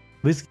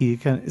whiskey,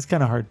 it's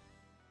kind of hard.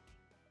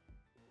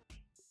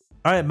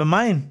 All right, but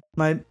my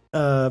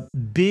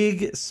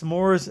big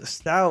s'mores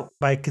stout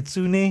by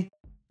Kitsune.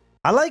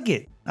 I like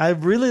it. I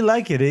really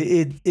like it.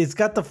 It's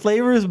got the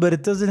flavors, but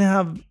it doesn't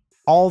have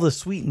all the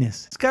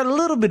sweetness. It's got a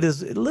little bit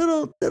of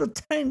little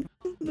tiny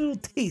little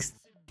taste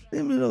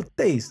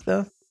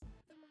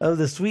of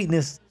the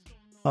sweetness.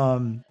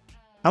 I'm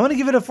gonna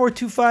give it a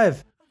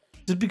 4.25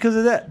 just because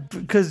of that.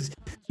 Because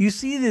you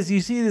see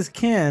this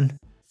can.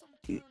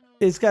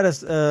 It's got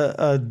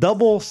a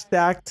double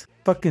stacked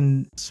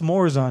fucking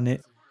s'mores on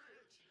it,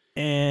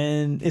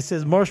 and it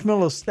says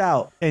marshmallow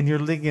stout, and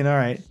you're thinking, all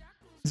right,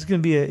 this is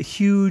gonna be a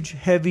huge,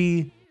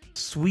 heavy,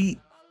 sweet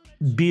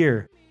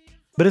beer,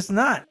 but it's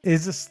not.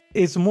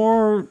 It's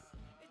more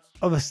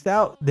of a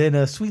stout than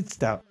a sweet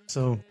stout.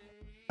 So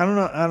I don't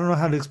know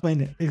how to explain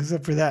it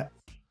except for that.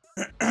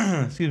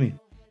 Excuse me.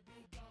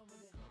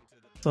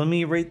 So let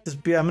me rate this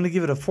beer. I'm gonna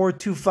give it a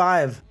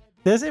 4.25.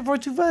 Did I say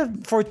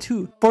 4.25?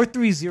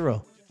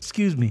 4.30.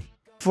 Excuse me.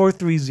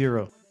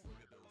 4.30.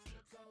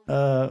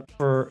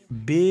 For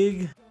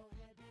big,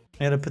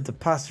 I gotta put the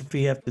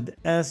apostrophe after the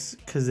S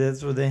because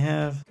that's what they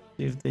have.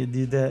 See if they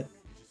do that.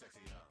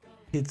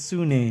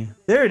 Kitsune.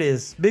 There it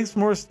is. Big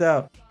S'more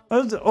Stout.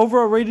 That was an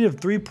overall rating of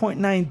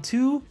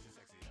 3.92.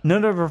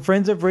 None of our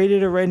friends have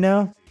rated it right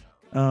now.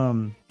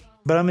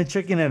 But I'm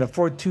checking at a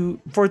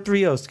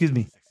 4.30. Excuse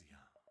me.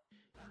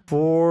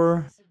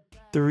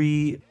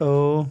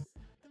 4.30.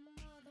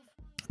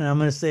 And I'm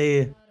gonna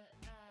say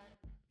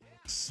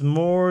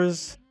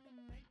S'mores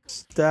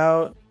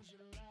Stout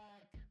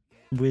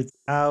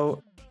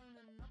without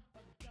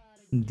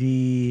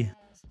the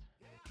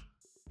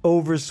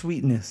over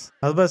sweetness.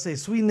 I was about to say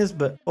sweetness,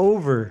 but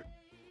over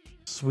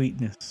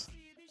sweetness.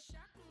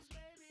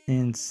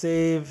 And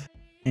save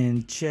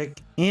and check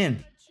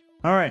in.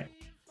 All right.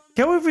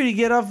 Can't wait for you to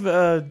get off.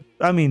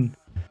 I mean,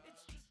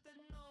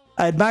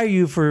 I admire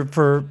you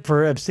for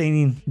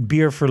abstaining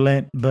beer for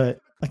Lent, but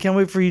I can't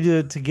wait for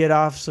you to get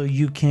off so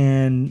you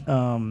can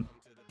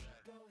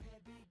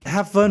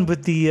have fun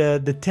with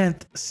the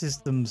 10th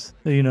systems.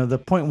 You know, the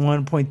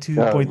 0.1,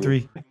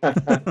 0.2,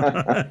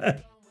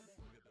 0.3.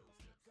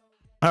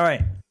 All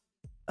right.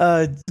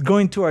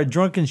 Going to our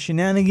drunken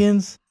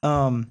shenanigans.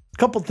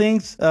 Couple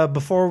things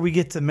before we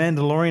get to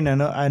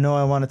Mandalorian. I know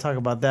I want to talk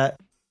about that,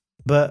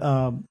 but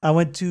I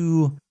went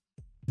to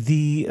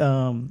the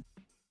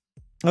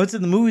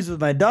movies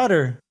with my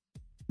daughter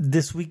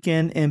this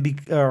weekend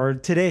or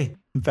today,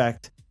 in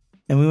fact,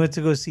 and we went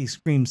to go see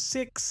Scream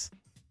 6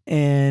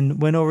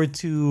 and went over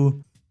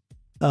to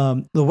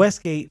the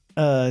Westgate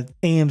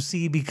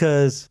AMC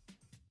because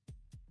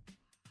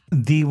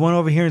the one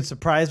over here in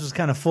Surprise was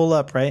kind of full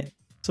up, right?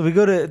 So we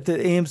go to the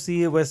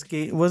AMC at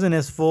Westgate. It wasn't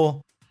as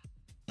full.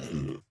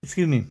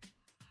 Excuse me.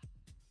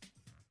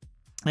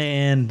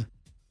 And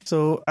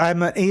so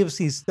I'm an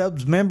AMC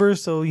Stubs member,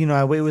 so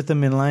I wait with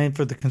them in line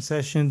for the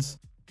concessions,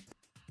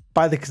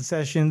 buy the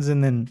concessions,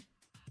 and then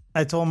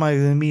I told him I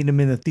was gonna meet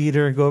him in the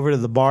theater, go over to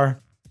the bar,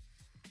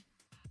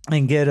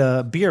 and get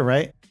a beer,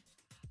 right?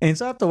 And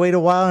so I have to wait a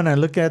while, and I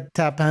look at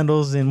tap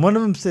handles, and one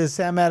of them says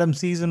Sam Adams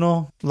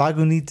Seasonal,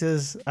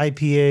 Lagunitas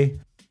IPA,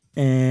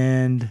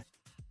 and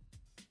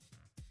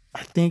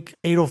I think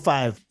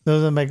 805.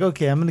 Those I'm like,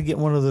 okay, I'm gonna get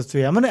one of those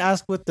three. I'm gonna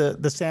ask what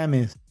the Sam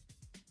is.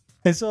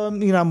 And so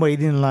I'm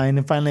waiting in line,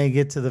 and finally I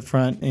get to the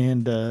front,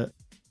 and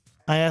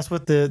I asked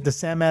what the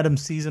Sam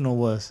Adams Seasonal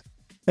was.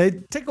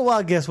 It took a while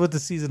to guess what the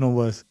seasonal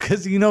was,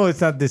 because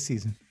it's not this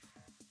season.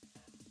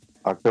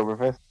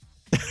 Oktoberfest?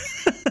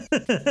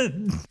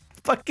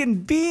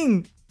 Fucking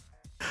Bing.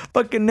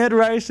 Fucking Ned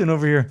Ryerson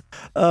over here.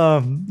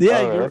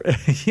 Yeah,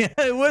 yeah,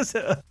 it was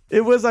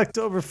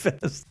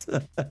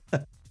Oktoberfest.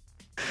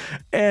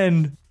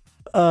 And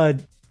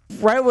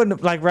right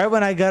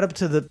when I got up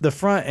to the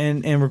front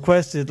and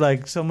requested,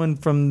 like, someone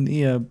from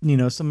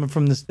someone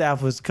from the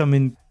staff was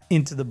coming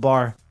into the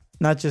bar,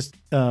 not just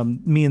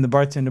me and the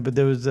bartender, but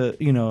there was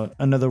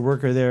another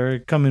worker there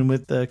coming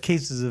with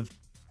cases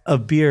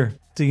of beer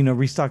to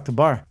restock the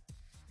bar.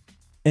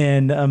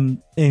 And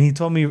he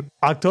told me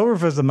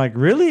Oktoberfest. I'm like,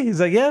 really? He's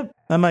like, yeah.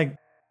 I'm like,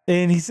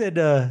 and he said,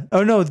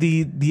 oh no,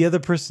 the other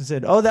person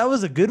said, oh, that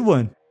was a good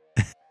one.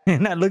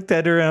 And I looked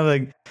at her and I'm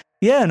like,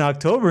 yeah, in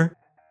October.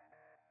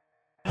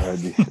 So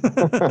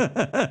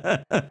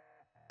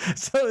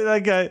I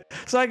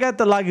got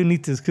the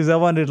Lagunitas because I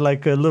wanted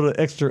like a little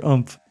extra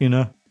oomph,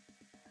 Yeah.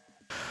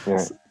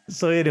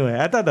 So anyway,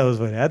 I thought that was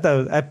funny.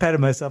 I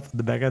patted myself on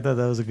the back. I thought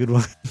that was a good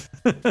one.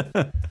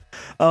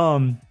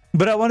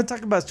 But I want to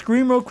talk about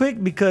Scream real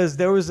quick because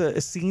there was a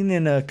scene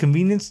in a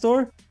convenience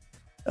store.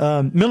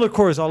 Miller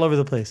Coors all over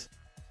the place.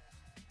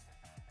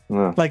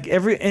 Yeah. Like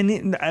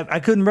I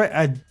couldn't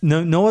write.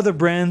 No other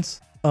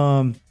brands.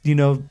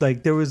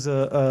 Like there was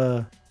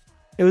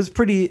it was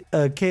pretty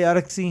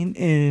chaotic scene,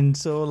 and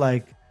so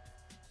like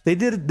They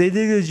did a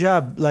good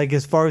job, like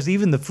as far as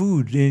even the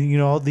food, you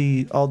know, all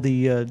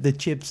the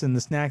chips and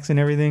the snacks and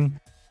everything.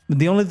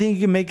 The only thing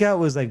you can make out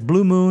was like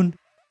Blue Moon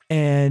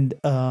and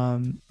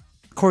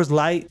Coors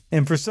Light.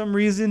 And for some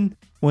reason,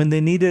 when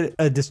they needed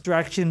a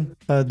distraction,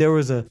 there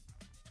was a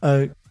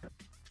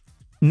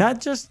not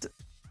just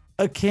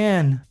a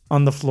can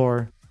on the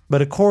floor,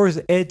 but a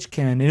Coors Edge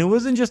can. And it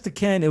wasn't just a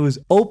can; it was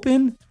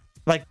open,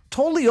 like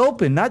totally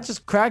open, not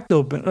just cracked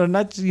open, or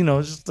not just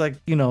just like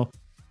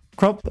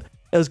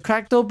It was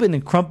cracked open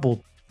and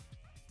crumpled.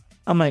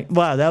 I'm like,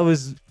 wow, that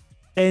was,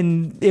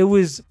 and it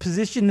was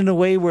positioned in a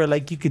way where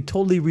like you could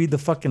totally read the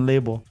fucking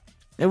label.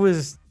 It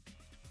was,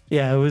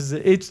 yeah,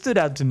 it stood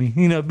out to me.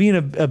 You know, being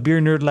a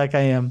beer nerd like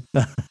I am,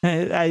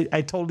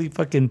 I totally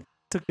fucking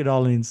took it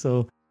all in.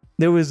 So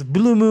there was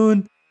Blue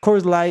Moon,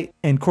 Coors Light,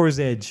 and Coors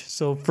Edge.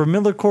 So for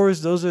Miller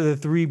Coors, those are the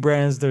three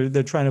brands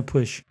they're trying to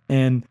push.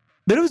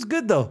 But it was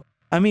good though.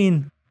 I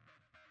mean,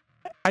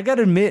 I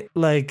gotta admit,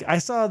 like I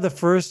saw the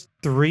first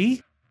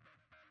three,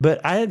 but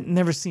I had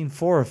never seen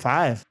 4 or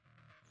 5.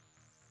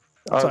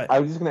 So I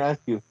was just gonna ask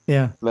you,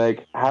 yeah.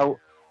 like how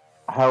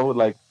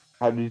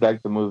did you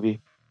like the movie,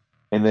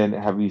 and then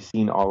have you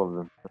seen all of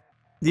them?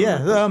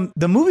 Yeah,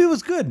 the movie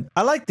was good.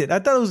 I liked it. I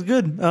thought it was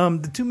good.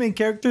 The two main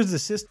characters, the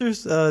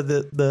sisters,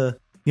 the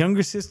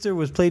younger sister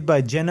was played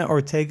by Jenna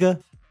Ortega,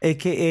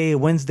 aka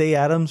Wednesday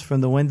Addams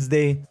from the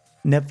Wednesday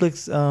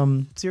Netflix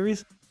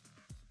series.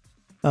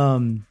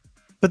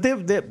 But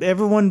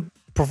everyone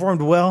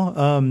performed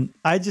well.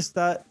 I just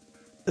thought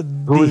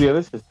Who was the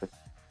other sister?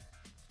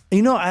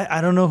 You know,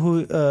 I don't know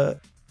who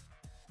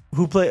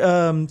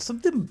played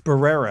something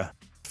Barrera.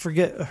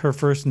 Forget her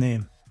first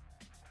name.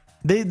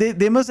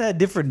 They must have had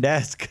different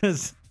dads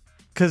because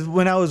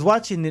when I was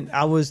watching it,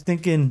 I was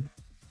thinking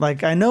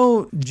like I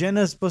know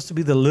Jenna's supposed to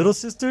be the little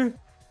sister,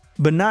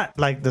 but not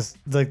like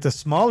the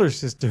smaller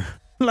sister.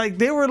 Like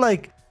they were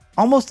like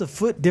almost a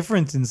foot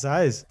difference in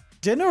size.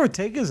 Jenna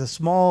Ortega is a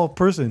small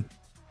person,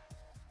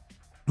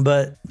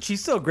 but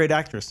she's still a great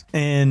actress,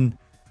 and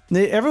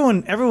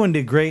everyone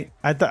did great.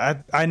 I thought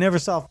I never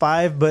saw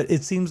 5, but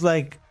it seems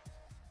like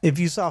if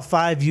you saw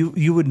 5,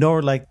 you would know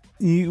like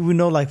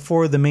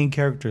 4 of the main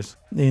characters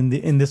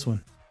in this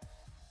one.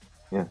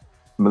 Yeah,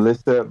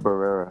 Melissa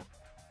Barrera.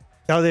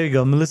 Oh, there you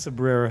go, Melissa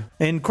Barrera,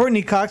 and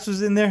Courtney Cox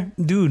was in there,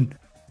 dude.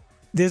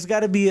 There's got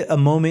to be a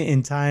moment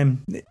in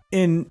time,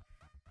 in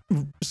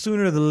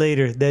sooner than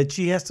later, that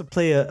she has to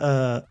play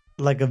a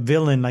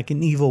villain, like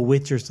an evil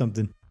witch or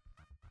something.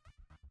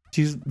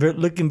 She's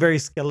looking very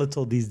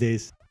skeletal these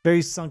days,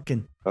 very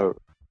sunken. Oh,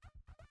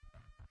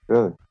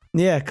 really?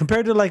 Yeah,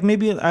 compared to like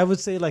maybe I would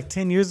say like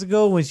 10 years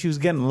ago when she was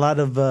getting a lot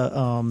of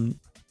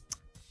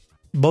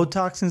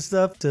Botox and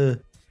stuff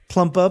to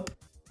plump up.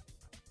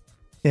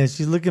 Yeah,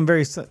 she's looking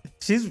very.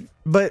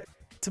 But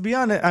to be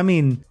honest, I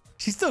mean,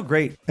 she's still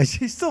great.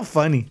 She's still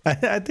funny.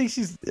 I think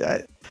she's.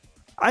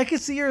 I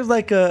could see her as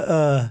like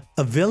a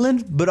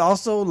villain, but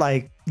also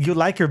like you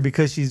like her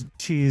because she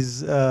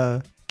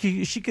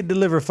could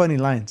deliver funny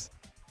lines.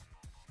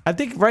 I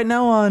think right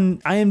now on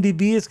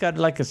IMDb it's got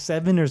like a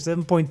 7 or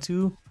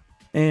 7.2,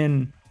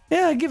 and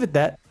yeah, I give it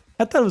that.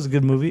 I thought it was a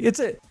good movie. It's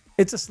a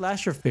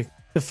slasher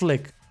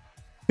flick.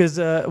 Because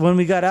when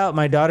we got out,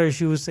 my daughter,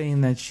 she was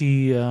saying that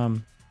she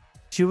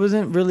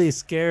wasn't really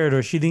scared,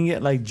 or she didn't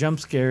get like jump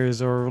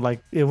scares, or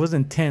like it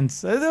wasn't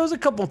tense. There was a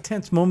couple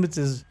tense moments,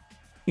 as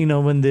you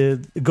know, when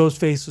the ghost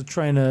face was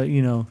trying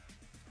to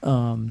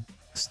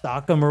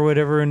stalk him or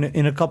whatever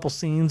in a couple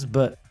scenes,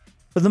 but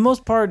for the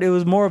most part, it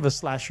was more of a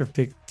slasher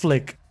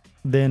flick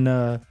than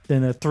a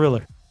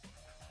thriller.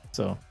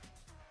 So,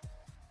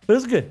 but it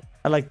was good.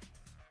 I like.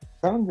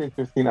 Sounds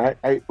interesting. I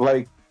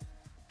like.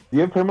 Do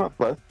you have Paramount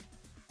Plus?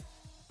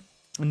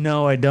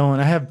 No, I don't.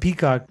 I have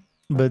Peacock,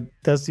 but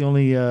that's the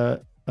only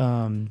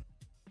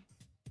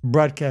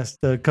broadcast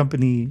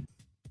company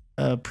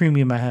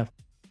premium I have.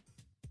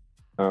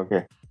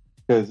 Okay,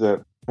 because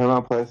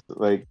Paramount Plus,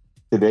 like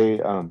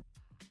today,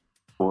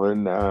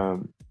 when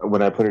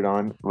I put it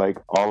on, like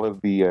all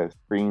of the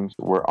streams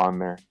were on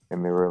there,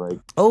 and they were like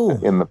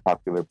in the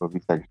popular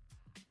movie section.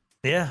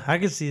 Yeah, I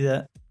could see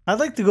that. I'd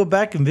like to go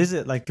back and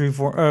visit like 3,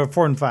 4,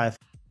 4, and 5.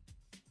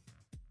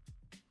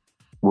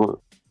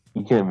 Well,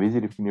 you can't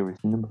visit if you've never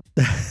seen them.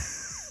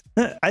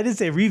 I didn't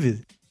say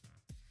revisit.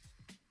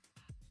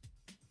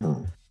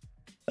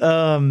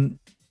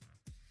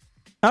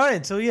 All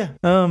right, so yeah,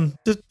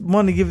 just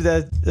wanted to give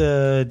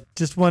that.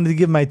 Just wanted to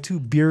give my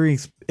 2 beer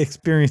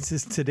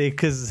experiences today,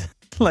 because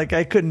like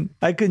I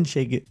couldn't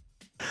shake it.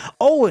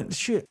 Oh, and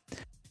shit!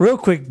 Real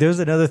quick, there's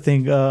another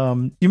thing.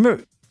 You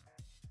remember?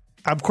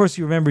 Of course,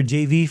 you remember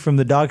JV from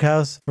the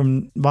Doghouse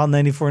from Wild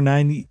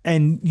 94.9,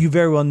 and you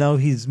very well know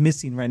he's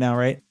missing right now,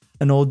 right?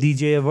 An old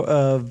DJ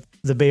of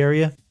the Bay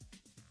Area.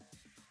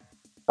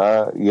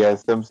 Yeah,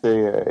 some say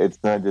it's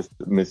not just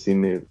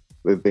missing.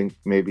 I think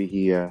maybe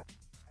he, his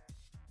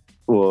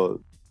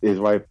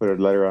wife put a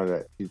letter on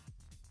that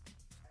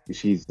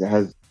she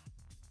has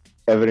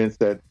evidence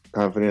that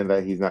confident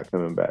that he's not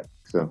coming back.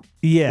 So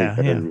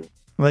yeah,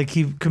 like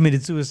he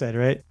committed suicide,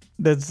 right?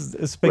 That's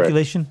a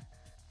speculation. Right.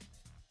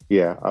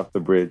 Yeah, off the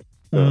bridge.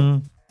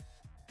 So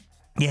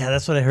Yeah,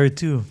 that's what I heard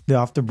too. The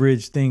off the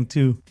bridge thing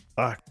too.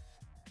 Fuck.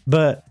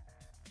 But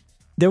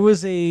there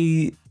was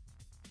a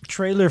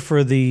trailer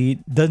for the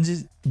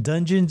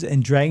Dungeons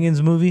and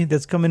Dragons movie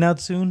that's coming out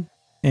soon,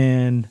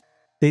 and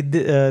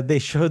they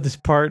showed this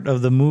part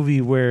of the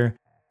movie where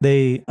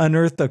they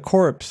unearthed a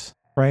corpse,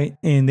 right?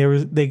 And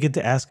they get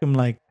to ask him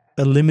like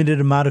a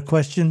limited amount of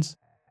questions,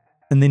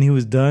 and then he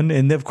was done.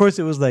 And of course,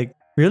 it was like,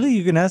 really,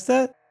 you can ask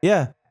that?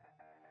 Yeah.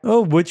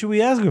 Oh, what should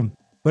we ask him?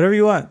 Whatever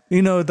you want.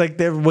 You know, like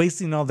they're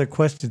wasting all their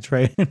questions,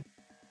 right?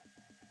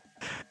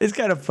 It's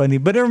kind of funny,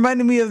 but it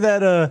reminded me of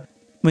that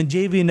when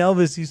JV and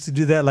Elvis used to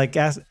do that, like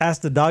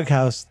ask the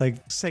Doghouse like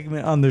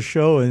segment on the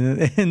show,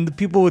 and the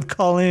people would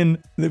call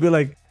in. They'd be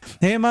like,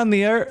 "Hey, am I on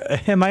the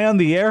air? Am I on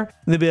the air?"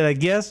 And they'd be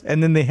like, "Yes,"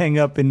 and then they hang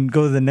up and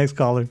go to the next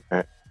caller.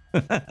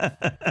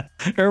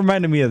 It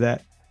reminded me of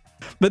that.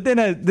 But then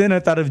I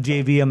thought of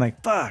JV. I'm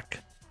like, fuck,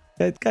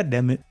 God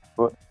damn it.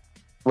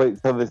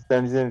 wait, so this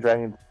Dungeons and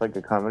Dragons is like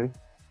a comedy?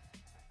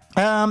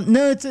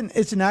 No,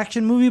 it's an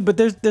action movie, but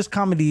there's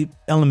comedy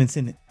elements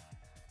in it.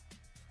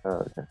 Oh,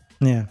 okay.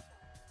 Yeah.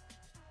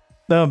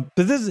 But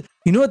this is,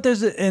 you know what?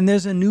 There's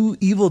a new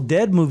Evil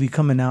Dead movie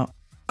coming out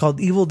called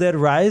Evil Dead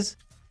Rise,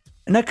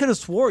 and I could have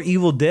swore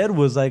Evil Dead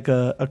was like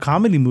a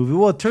comedy movie.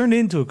 Well, it turned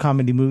into a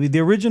comedy movie. The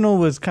original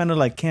was kind of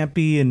like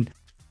campy, and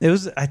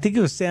I think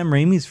it was Sam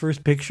Raimi's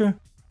first picture.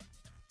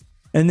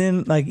 And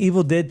then like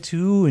Evil Dead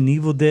 2 and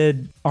Evil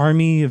Dead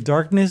Army of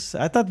Darkness,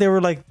 I thought they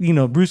were like,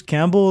 Bruce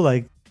Campbell,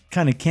 like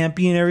kind of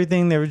campy and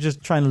everything. They were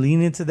just trying to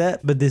lean into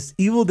that. But this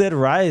Evil Dead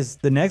Rise,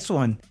 the next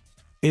one,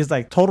 is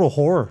like total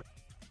horror.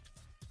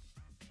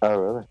 Oh,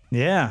 really?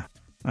 Yeah.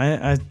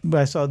 I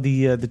saw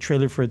the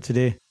trailer for it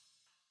today.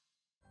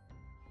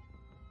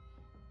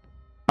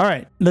 All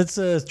right, let's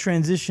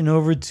transition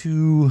over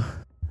to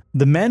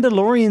The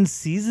Mandalorian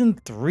Season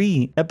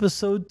 3,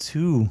 Episode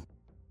 2.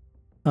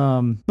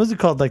 What's it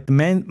called? Like the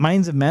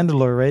Mines of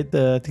Mandalore, right?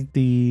 I think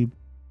the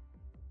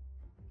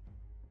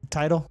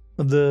title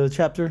of the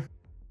chapter.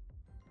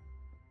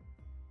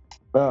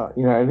 I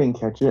didn't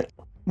catch it.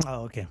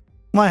 Oh, okay.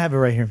 Well, I have it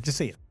right here. Just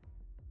say it.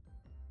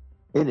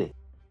 It is.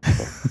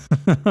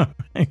 All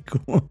right,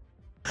 cool.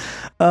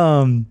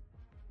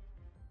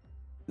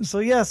 So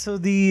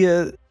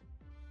the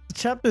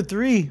chapter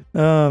 3,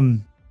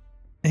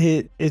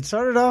 it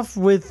started off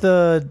with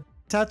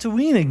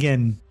Tatooine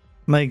again.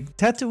 Like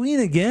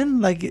Tatooine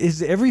again? Like,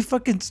 is every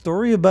fucking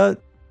story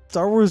about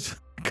Star Wars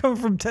coming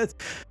from Tatooine?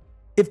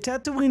 If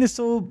Tatooine is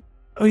so,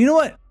 you know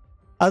what?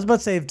 I was about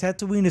to say, if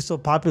Tatooine is so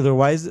popular,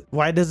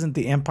 why doesn't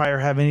the Empire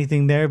have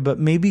anything there? But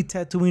maybe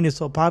Tatooine is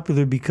so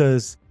popular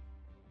because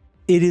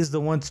it is the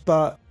one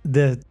spot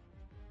that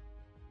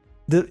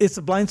it's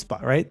a blind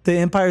spot, right? The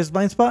Empire's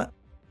blind spot.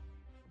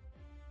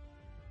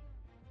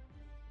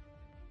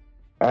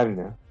 I don't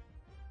know.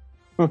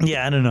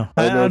 Yeah, I don't know.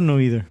 I don't know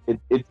either.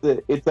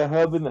 It's a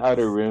hub in the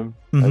Outer Rim.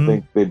 Mm-hmm. I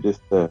think they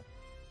just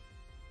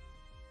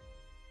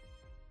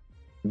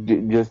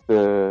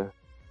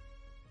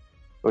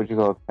what you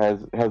call it,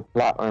 has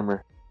plot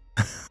armor.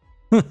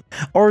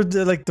 Or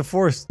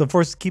the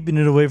Force keeping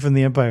it away from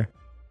the Empire.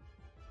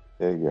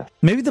 There you go.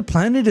 Maybe the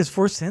planet is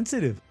Force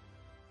sensitive.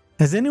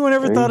 Has anyone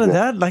ever thought of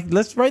that? Like,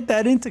 let's write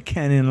that into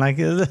canon. Like,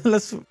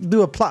 let's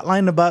do a plot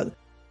line about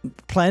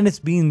planets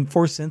being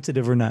Force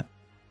sensitive or not.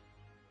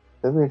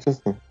 That'd be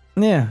interesting.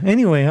 Yeah.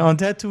 Anyway, on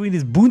Tatooine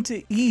is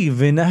Boonta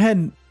Eve, and I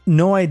had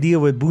no idea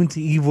what Boonta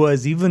Eve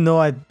was, even though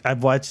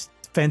I've watched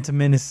Phantom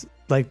Menace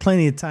like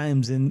plenty of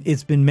times, and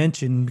it's been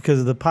mentioned because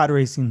of the pod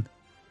racing.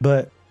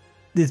 But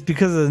it's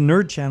because of the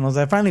nerd channels.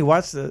 I finally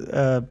watched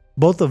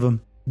both of them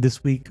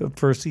this week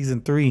for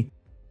season 3,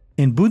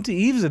 and Boonta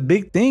Eve's a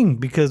big thing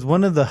because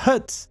one of the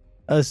Hutts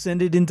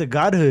ascended into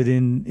godhood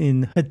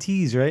in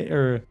Huttese, right,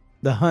 or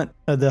the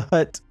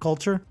Hutt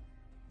culture.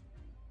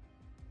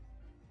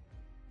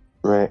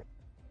 Right.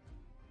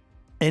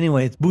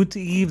 Anyway, it's Boonta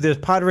Eve. There's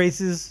pod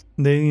races.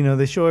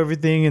 They show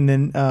everything, and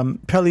then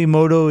Peli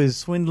Motto is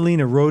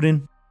swindling a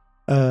Rodian,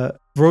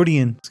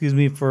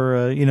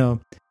 for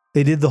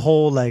they did the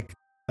whole like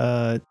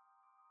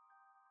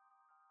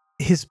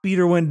his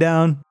speeder went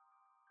down,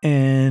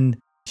 and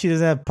she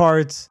doesn't have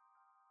parts.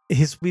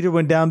 His speeder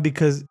went down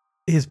because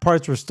his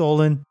parts were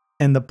stolen,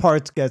 and the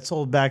parts got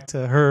sold back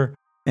to her,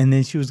 and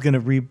then she was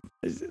gonna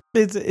it's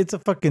a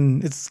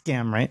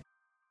scam, right?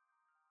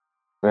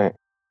 Right.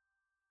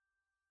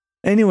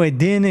 Anyway,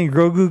 Din and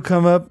Grogu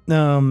come up,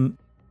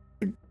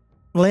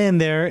 land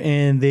there,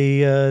 and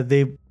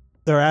they're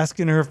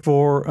asking her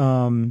for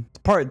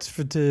parts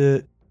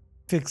to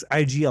fix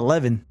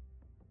IG-11,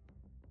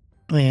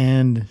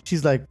 and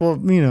she's like, "Well,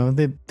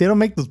 they don't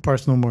make those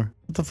parts no more.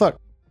 What the fuck?"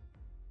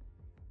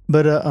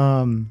 But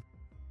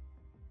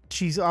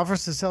she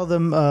offers to sell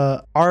them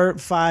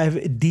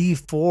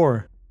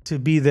R5D4 to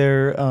be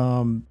their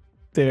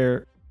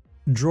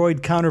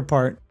droid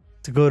counterpart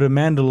to go to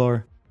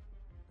Mandalore.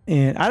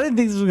 And I didn't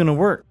think this was going to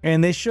work.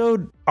 And they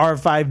showed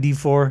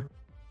R5D4.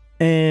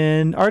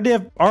 And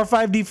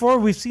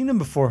R5D4, we've seen him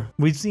before.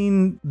 We've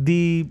seen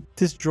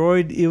this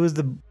droid. It was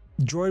the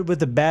droid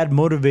with a bad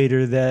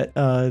motivator that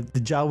the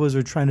Jawas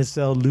are trying to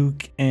sell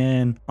Luke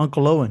and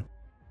Uncle Owen.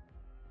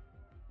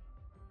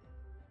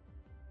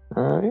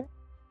 All right.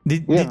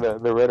 Did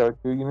The Red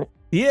R2 unit.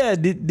 Yeah,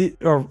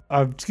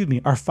 excuse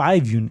me,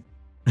 R5 unit.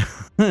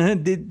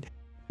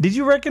 Did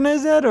you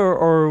recognize that,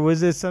 or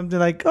was it something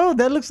like, oh,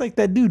 that looks like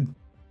that dude?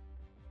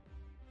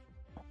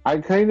 I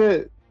kind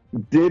of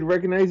did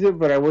recognize it,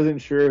 but I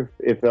wasn't sure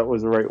if that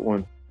was the right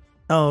one.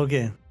 Oh,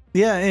 okay.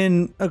 Yeah,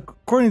 and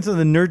according to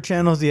the nerd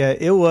channels, yeah,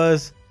 it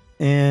was.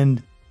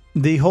 And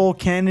the whole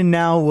canon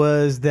now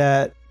was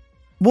that,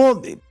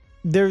 well,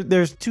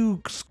 there's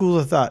two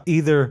schools of thought.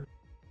 Either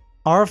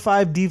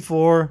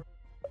R5D4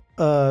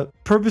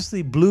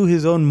 purposely blew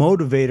his own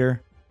motivator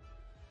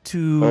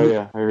to. Oh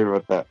yeah, I heard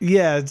about that.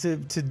 Yeah,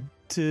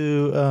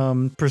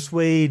 to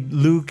persuade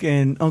Luke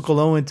and Uncle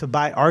Owen to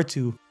buy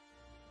R2,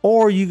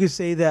 or you could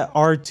say that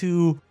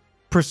R2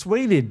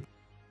 persuaded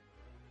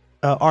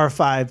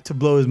R5 to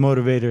blow his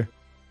motivator,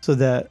 so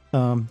that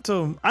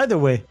so either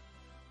way,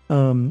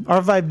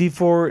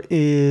 R5D4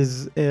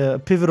 is a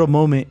pivotal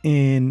moment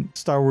in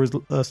Star Wars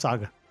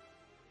saga.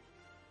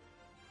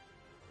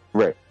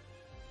 Right.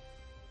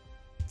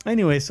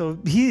 Anyway, so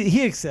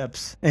he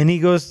accepts and he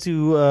goes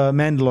to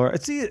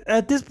Mandalore. See,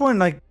 at this point,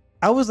 like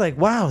I was like,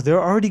 wow, they're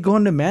already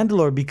going to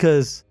Mandalore,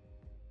 because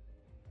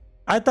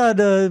I thought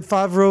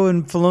Favreau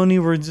and Filoni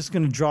were just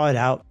gonna draw it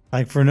out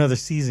like for another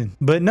season,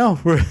 but no,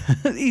 we're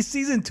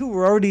season 2.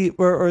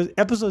 Or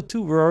episode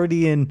 2. We're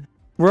already on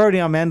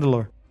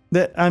Mandalore.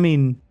 That, I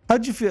mean,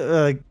 how'd you feel?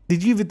 Like,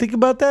 did you even think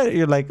about that?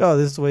 You're like, oh,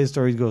 this is the way the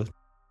story goes.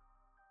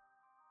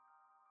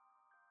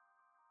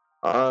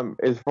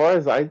 As far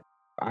as I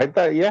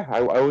thought, yeah,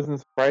 I wasn't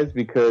surprised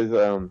because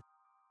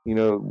you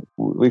know,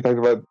 we talked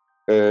about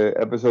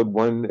episode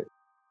 1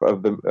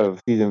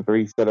 of season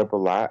 3 set up a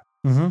lot,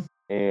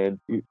 and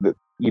you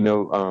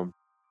know,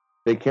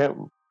 they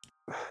can't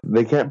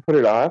put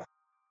it off.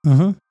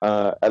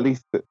 At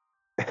least they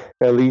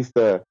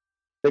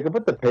can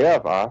put the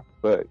payoff off,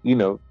 but you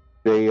know,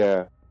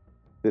 they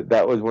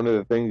that was one of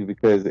the things,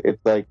 because it's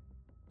like,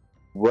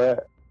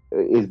 what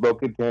is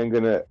Bo-Katan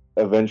gonna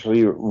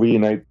eventually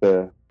reunite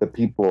the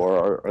people,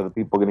 or are the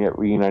people gonna get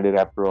reunited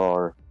after all,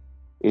 or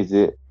is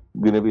it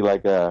gonna be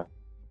like a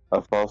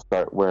false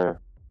start where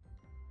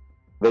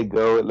they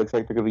go, it looks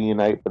like they're gonna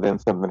reunite, but then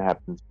something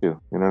happens too,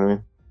 you know what I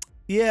mean?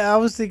 Yeah, I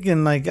was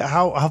thinking like,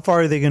 how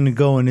far are they going to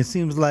go? And it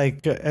seems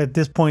like at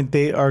this point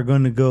they are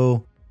going to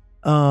go.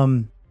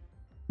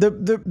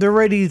 They're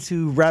ready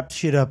to wrap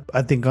shit up,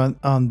 I think,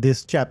 on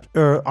this chapter,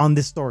 or on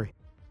this story.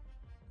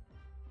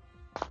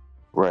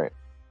 Right.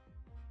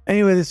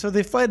 Anyway, so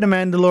they fly to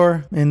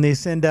Mandalore and they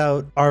send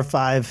out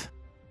R5,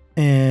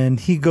 and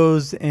he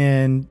goes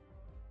and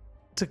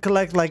to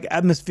collect like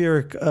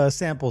atmospheric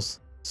samples,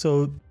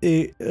 so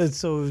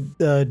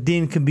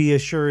Din can be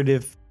assured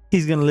if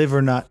he's gonna live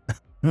or not.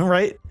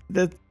 Right?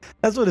 That's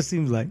what it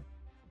seems like.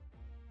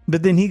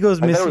 But then he goes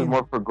missing. I thought it was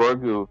more for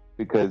Grogu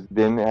because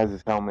Din has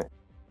his helmet.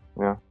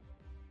 Yeah.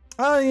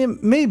 Yeah,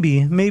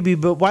 maybe,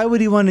 but why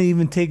would he want to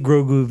even take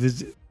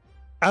Grogu?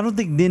 I don't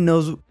think Din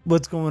knows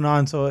what's going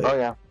on, so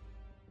yeah,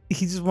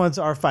 he just wants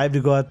R5 to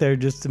go out there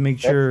just to make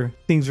sure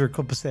things are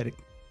copacetic.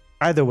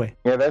 Either way.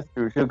 Yeah, that's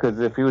true too. Because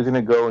if he was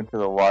gonna go into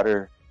the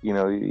water, you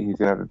know, he's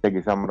gonna have to take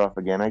his helmet off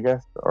again, I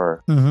guess.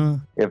 Or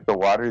if the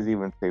water is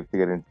even safe to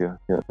get into,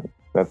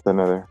 that's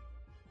another.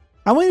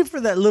 I'm waiting for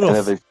that little.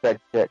 Another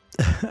check.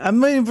 I'm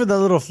waiting for that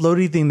little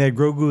floaty thing that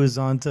Grogu is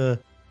on to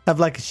have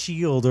like a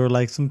shield or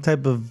like some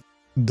type of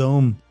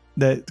dome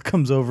that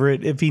comes over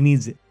it if he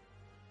needs it.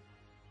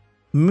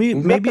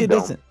 Maybe it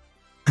doesn't.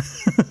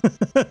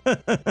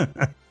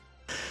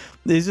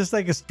 It's just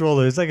like a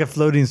stroller. It's like a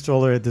floating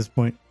stroller at this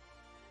point.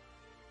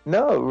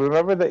 No,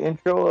 remember the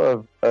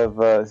intro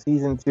of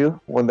season 2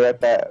 when they're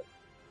at that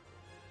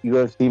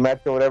UFC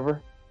match or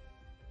whatever?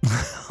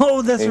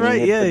 Oh, that's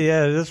right.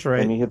 Yeah, that's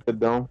right. And he hit the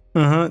dome.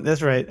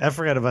 That's right. I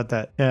forgot about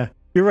that. Yeah,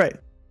 you're right.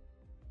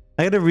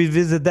 I got to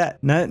revisit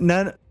that.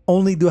 Not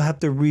only do I have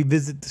to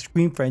revisit the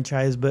Scream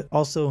franchise, but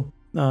also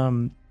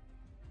the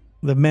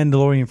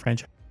Mandalorian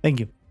franchise.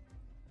 Thank you.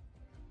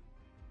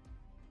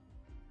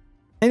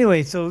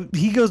 Anyway, so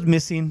he goes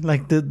missing.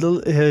 Like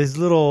his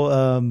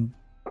little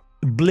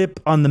blip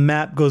on the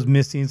map goes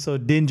missing. So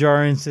Din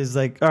Djarin says,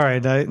 like, all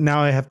right,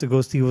 now I have to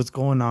go see what's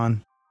going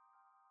on.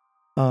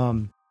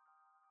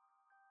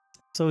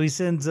 So he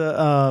sends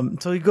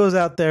so he goes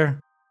out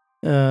there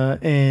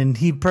and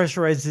he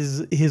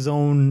pressurizes his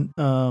own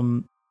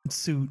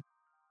suit.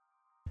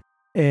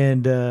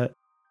 And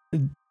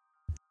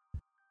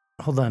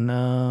hold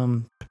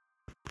on.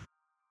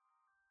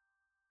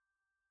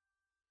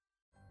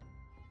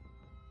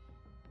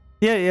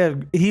 Yeah.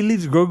 He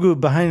leaves Grogu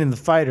behind in the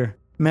fighter.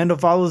 Mando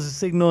follows the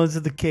signal into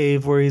the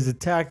cave where he's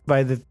attacked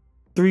by the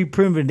 3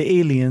 primitive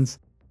aliens.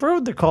 I forgot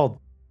what they're called.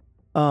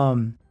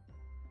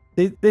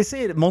 They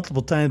say it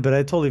multiple times, but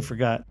I totally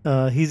forgot.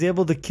 He's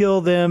able to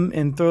kill them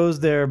and throws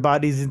their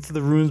bodies into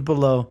the ruins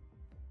below.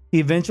 He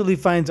eventually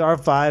finds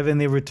R5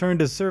 and they return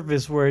to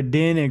surface where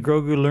Din and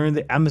Grogu learn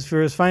the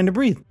atmosphere is fine to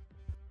breathe.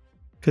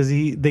 Because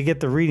they get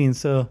the reading.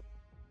 So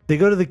They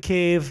go to the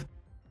cave,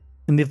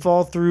 and they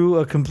fall through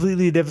a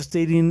completely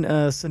devastating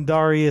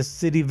Sandari,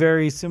 city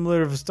very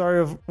similar to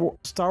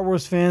Star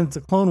Wars fans, the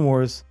Clone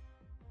Wars.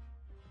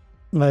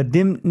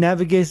 Dim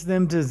navigates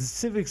them to the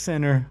Civic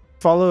Center,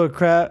 follow a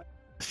crap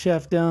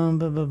chef down,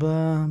 blah, blah,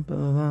 blah, blah,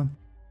 blah, blah.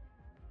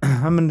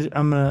 I'm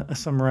gonna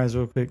summarize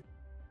real quick.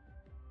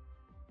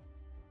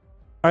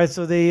 All right,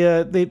 so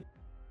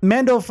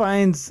Mando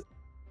finds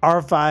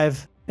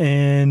R5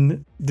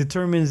 and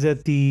determines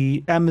that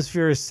the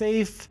atmosphere is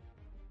safe.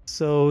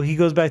 So he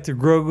goes back to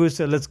Grogu,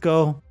 said, let's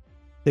go.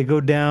 They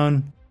go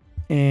down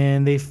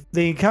and they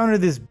encounter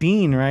this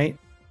being, right?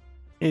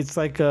 It's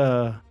like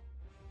a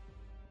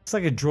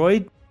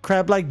droid,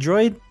 crab-like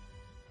droid.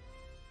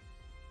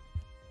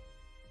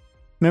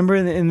 Remember,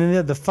 and then they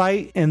have the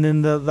fight, and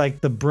then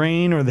the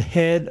brain or the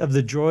head of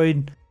the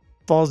droid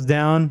falls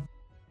down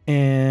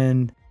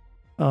and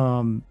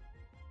kind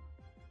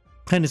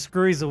of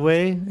scurries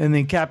away, and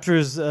then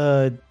captures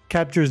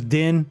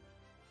Din,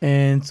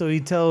 and so he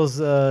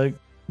tells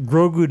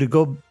Grogu to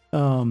go.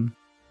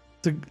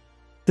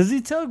 Does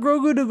he tell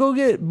Grogu to go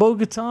get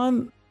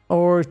Bo-Katan,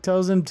 or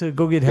tells him to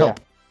go get help?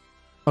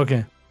 Yeah.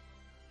 Okay.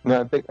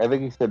 No, I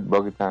think he said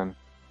Bo-Katan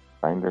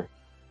find her.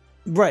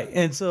 Right,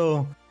 and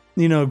so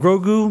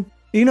Grogu,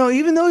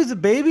 even though he's a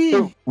baby,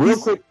 so, real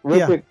quick,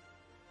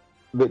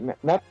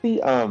 but not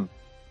the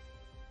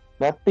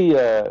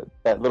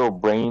that little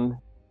brain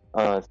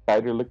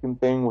spider looking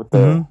thing with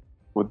the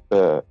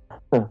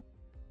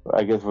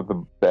I guess with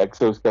the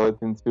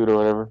exoskeleton suit or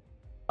whatever.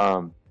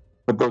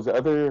 But those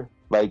other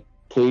like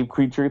cave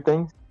creature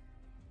things.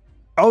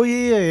 Oh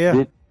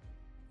yeah.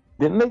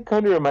 Didn't they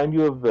kind of remind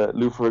you of the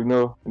Lou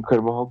Ferrigno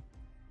Incredible Hulk?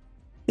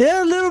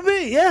 Yeah, a little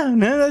bit. Yeah,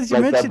 now that you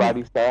like mentioned that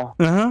body style.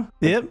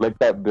 Yep. Like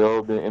that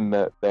build and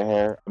the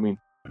hair. I mean,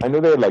 I know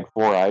they had like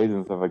 4 eyes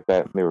and stuff like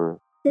that, and they were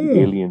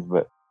aliens,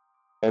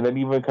 and then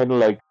even kind of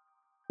like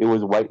it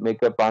was white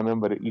makeup on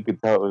them, but you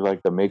could tell it was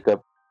like the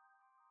makeup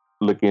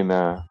looking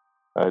I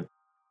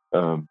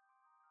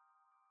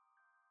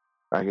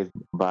guess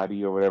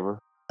body or whatever.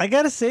 I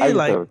gotta say,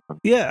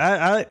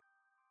 I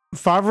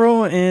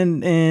Favreau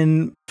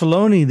and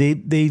Filoni,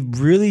 they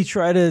really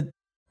try to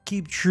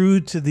keep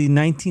true to the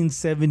late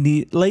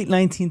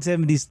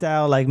 1970s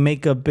style, like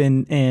makeup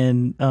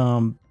and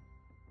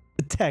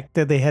tech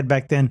that they had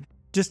back then,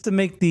 just to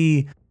make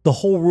the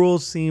whole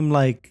world seem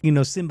like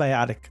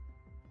symbiotic.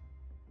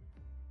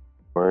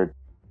 Word.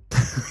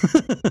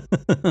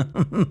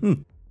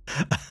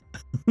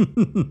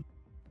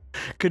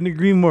 Couldn't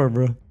agree more,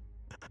 bro.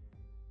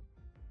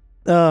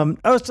 So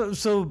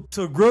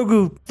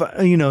Grogu,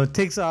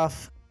 takes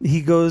off.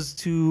 He goes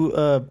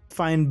to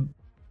find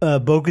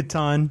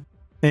Bo-Katan,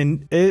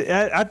 and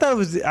I thought it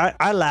was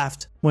I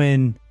laughed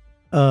when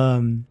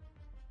the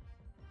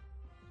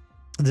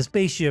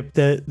spaceship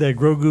that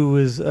Grogu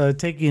was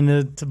taking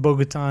to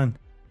Bo-Katan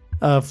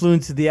flew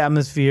into the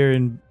atmosphere,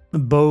 and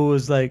Bo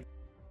was like,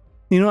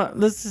 you know what?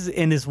 Let's just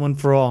end this one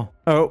for all.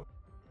 Oh,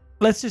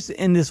 let's just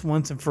end this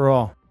once and for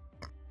all.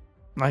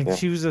 Like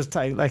she was just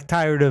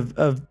tired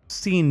of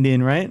seeing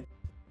Din, right?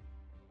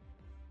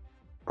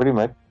 Pretty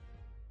much.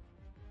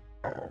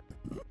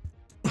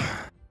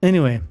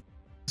 Anyway,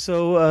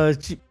 so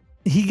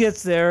he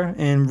gets there,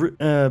 and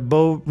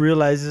Bo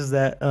realizes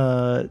that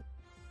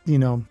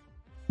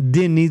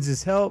Din needs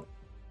his help.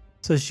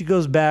 So she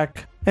goes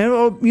back, and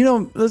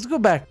let's go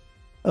back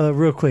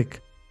real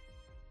quick.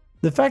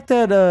 The fact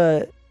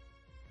that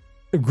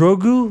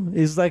Grogu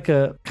is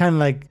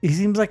he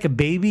seems like a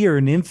baby or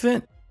an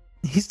infant.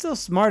 He's still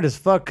smart as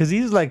fuck because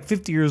he's like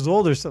 50 years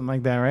old or something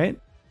like that, right?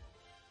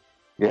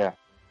 Yeah.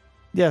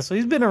 Yeah, so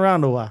he's been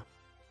around a while.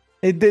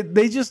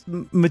 They just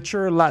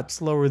mature a lot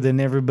slower than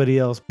everybody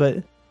else,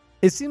 but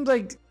it seems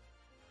like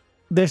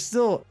they're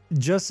still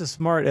just as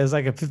smart as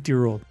like a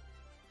 50-year-old.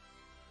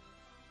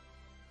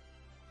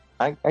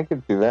 I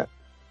could see that.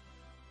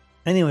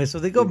 Anyway, so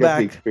they go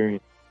back.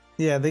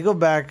 Yeah, they go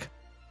back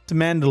to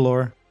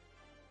Mandalore,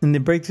 and they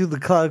break through the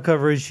cloud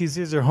cover, and she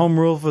sees her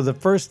homeworld for the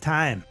first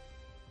time.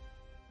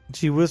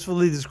 She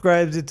wistfully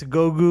describes it to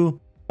Grogu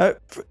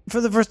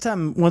for the first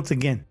time once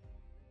again.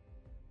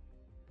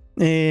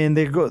 And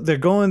they're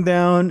going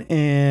down,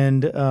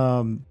 and he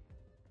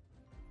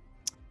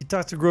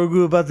talks to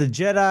Grogu about the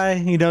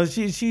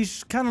Jedi.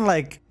 She's kind of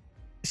like,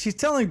 she's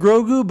telling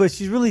Grogu, but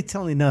she's really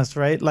telling us,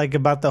 right? Like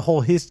about the whole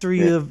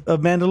history of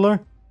Mandalore.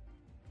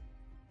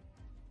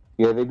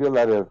 Yeah, they do a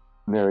lot of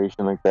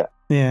narration like that.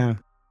 Yeah.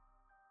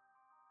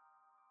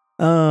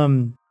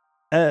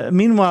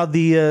 Meanwhile,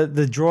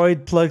 the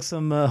droid plugs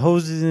some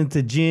hoses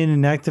into Jin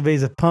and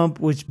activates a pump,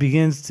 which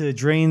begins to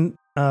drain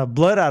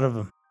blood out of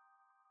him.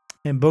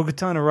 And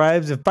Bo-Katan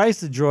arrives and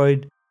fights the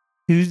droid.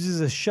 He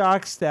uses a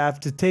shock staff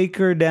to take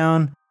her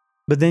down,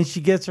 but then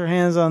she gets her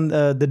hands on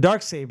the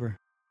Darksaber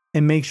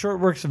and makes short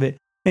works of it.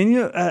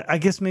 And I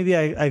guess maybe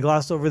I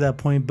glossed over that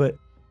point, but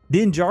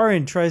Din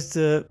Djarin tries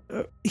to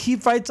he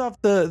fights off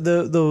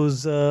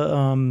those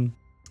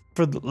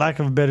for lack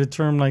of a better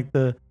term, like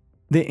the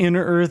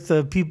inner earth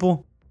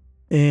people,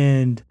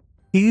 and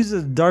he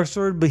uses a dark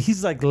sword, but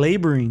he's like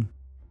laboring.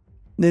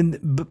 then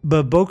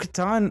but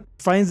Bo-Katan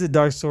finds the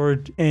dark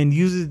sword and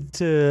uses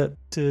it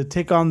to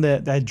take on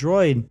that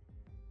droid,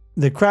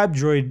 the crab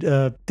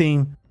droid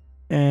thing,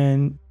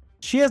 and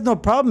she has no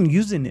problem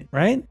using it,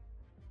 right?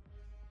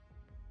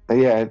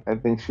 Yeah, I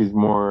think she's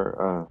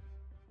more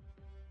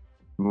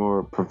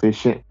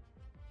proficient.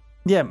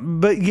 Yeah,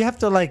 but you have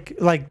to like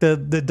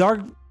the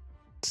dark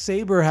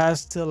saber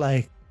has to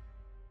like,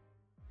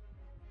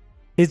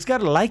 it's got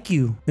to like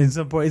you in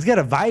some point. It's got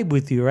to vibe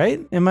with you,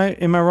 right? Am I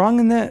wrong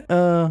in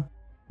that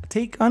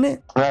take on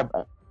it? I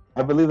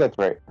believe that's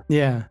right.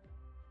 Yeah.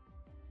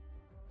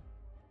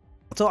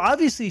 So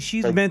obviously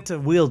she's meant to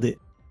wield it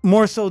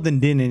more so than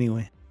Din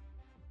anyway.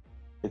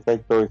 It's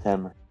like Thor's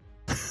hammer.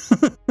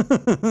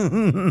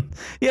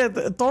 Yeah,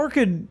 Thor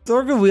could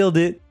wield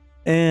it,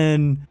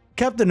 and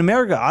Captain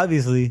America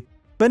obviously,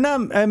 but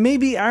not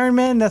maybe Iron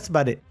Man. That's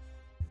about it.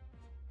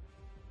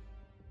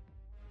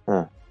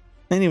 Huh.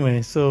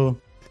 Anyway, so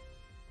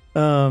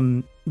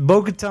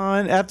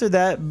Bo-Katan, after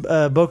that,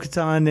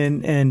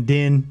 Bo-Katan and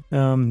Din,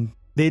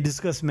 they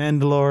discuss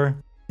Mandalore,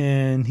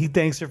 and he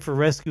thanks her for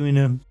rescuing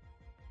him.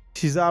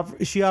 She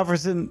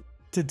offers him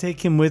to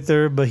take him with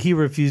her, but he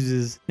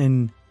refuses,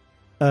 and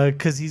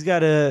because he's got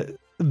to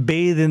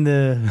bathe in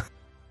the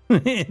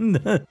in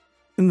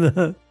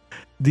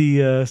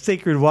the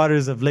sacred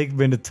waters of Lake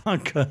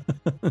Minnetonka,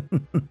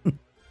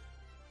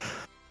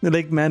 the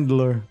Lake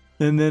Mandalore,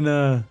 and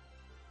then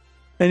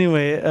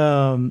anyway,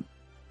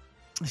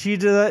 she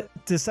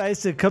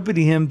decides to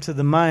accompany him to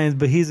the mines,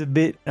 but he's a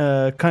bit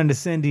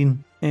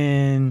condescending,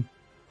 and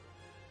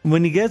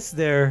when he gets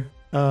there,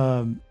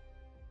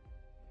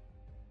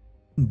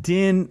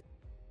 Din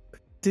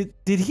did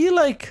he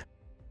like,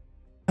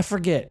 I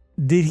forget,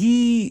 did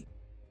he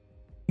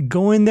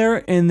go in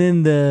there and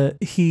then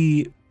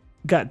he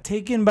got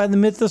taken by the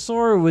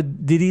mythosaur, or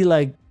did he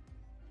like,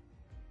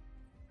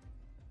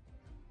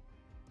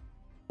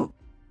 do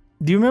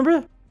you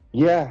remember?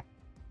 Yeah,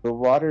 the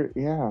water.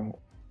 Yeah,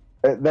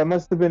 that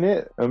must have been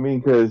it. I mean,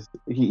 because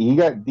he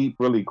got deep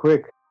really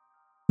quick.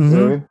 Mm-hmm. You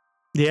know what I mean?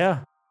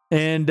 Yeah,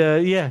 and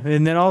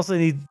and then all of a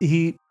sudden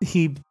he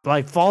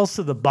like falls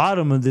to the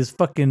bottom of this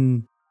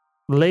fucking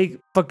Lake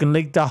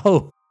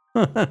Tahoe,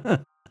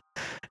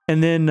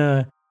 and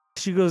then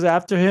she goes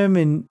after him,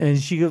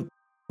 and she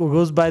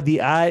goes by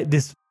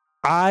this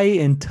eye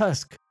and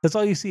tusk. That's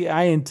all you see,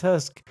 eye and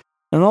tusk,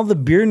 and all the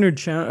beer nerd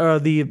channel,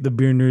 the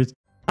beer nerds.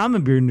 I'm a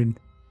beer nerd,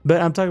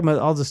 but I'm talking about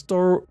all the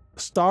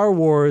Star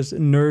Wars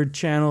nerd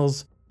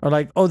channels are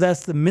like, oh,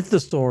 that's the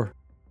mythosaur,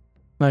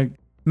 like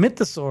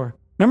mythosaur.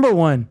 Number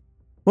one,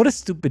 what a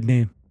stupid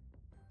name.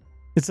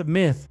 It's a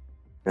myth,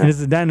 and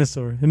it's a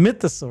dinosaur, a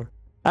mythosaur.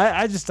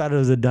 I just thought it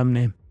was a dumb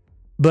name,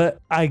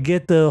 but I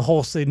get the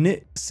whole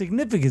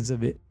significance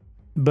of it.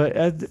 But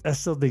I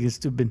still think it's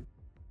stupid.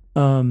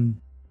 But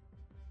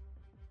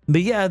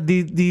yeah,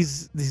 the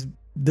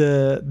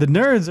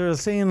nerds are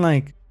saying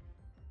like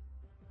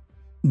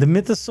the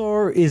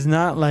mythosaur is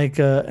not like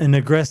an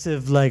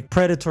aggressive, like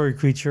predatory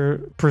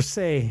creature per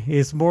se.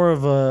 It's more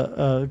of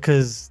a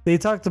because they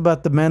talked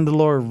about the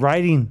Mandalore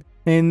writing,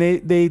 and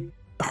they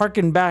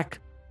harken back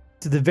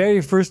to the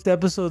very first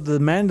episode of the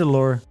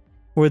Mandalore,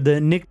 where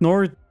the Nick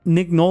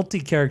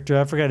Nolte character,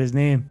 I forgot his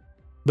name,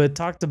 but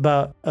talked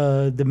about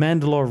the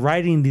Mandalore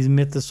riding these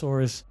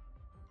mythosaurs,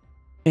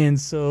 and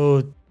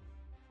so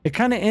it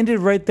kind of ended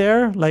right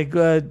there. Like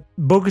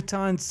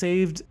Bo-Katan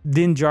saved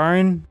Din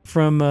Djarin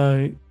from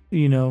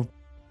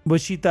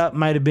what she thought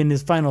might have been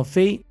his final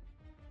fate.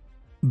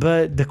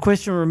 But the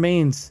question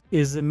remains,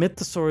 is the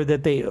mythosaur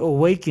that they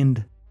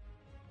awakened,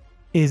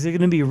 is it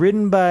going to be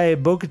ridden by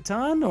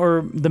Bo-Katan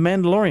or the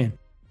Mandalorian,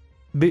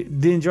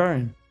 Din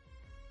Djarin?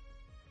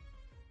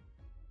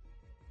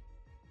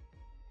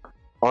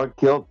 Or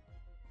killed.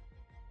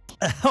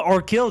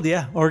 Or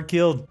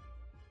killed.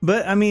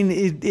 But I mean,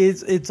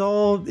 it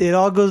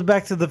all goes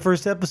back to the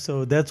first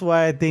episode. That's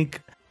why I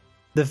think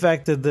the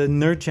fact that the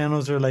nerd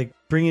channels are like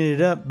bringing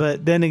it up.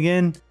 But then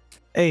again,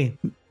 hey,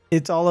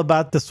 it's all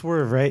about the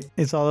swerve, right?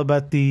 It's all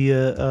about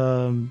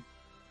the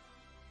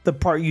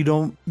part you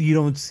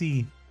don't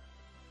see.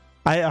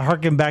 I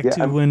harken back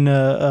to when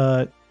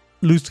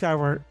Luke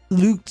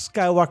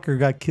Skywalker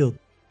got killed.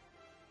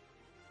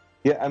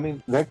 Yeah, I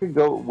mean that could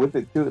go with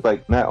it too.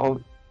 Like not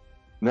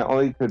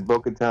only could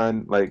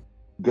Bo-Katan like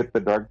get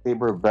the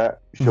darksaber back,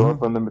 show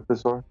up on the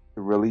mythosaur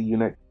to really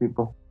unite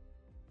people.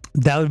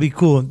 That would be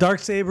cool.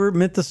 Darksaber,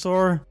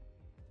 mythosaur,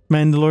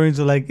 Mandalorians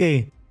are like,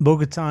 hey,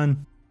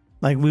 Bo-Katan,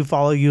 like we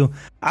follow you.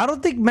 I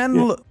don't think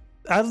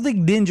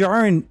Din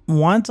Djarin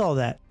wants all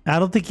that. I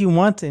don't think he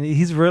wants it.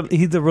 He's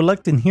a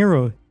reluctant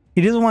hero.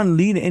 He doesn't want to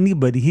lead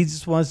anybody. He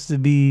just wants to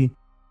be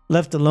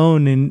left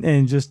alone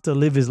and just to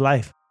live his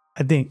life,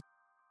 I think.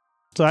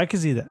 So I can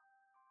see that.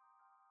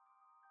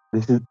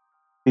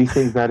 These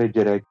things not a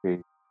Jedi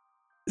trade.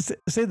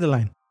 Say the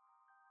line.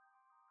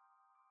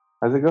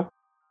 How's it go?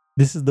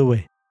 This is the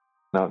way.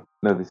 No,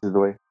 this is the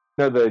way.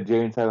 No, the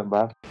Jerry and Silent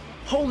Bob.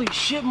 Holy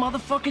shit,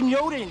 motherfucking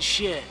Yoda and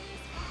shit.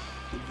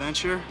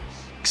 Adventure,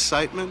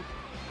 excitement.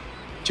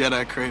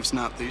 Jedi craves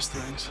not these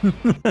things.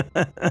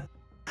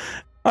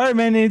 All right,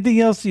 man. Anything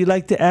else you'd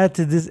like to add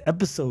to this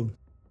episode?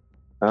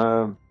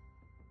 Nope.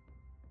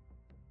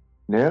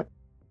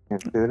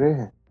 Can't do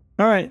it.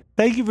 All right.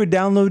 Thank you for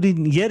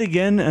downloading yet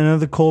again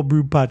another Cold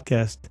Brew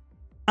podcast.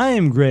 I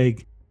am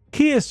Greg.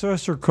 He is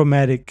Sorcerer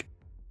Chromatic,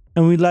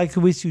 and we'd like to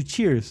wish you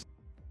cheers.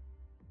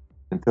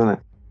 Until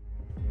next.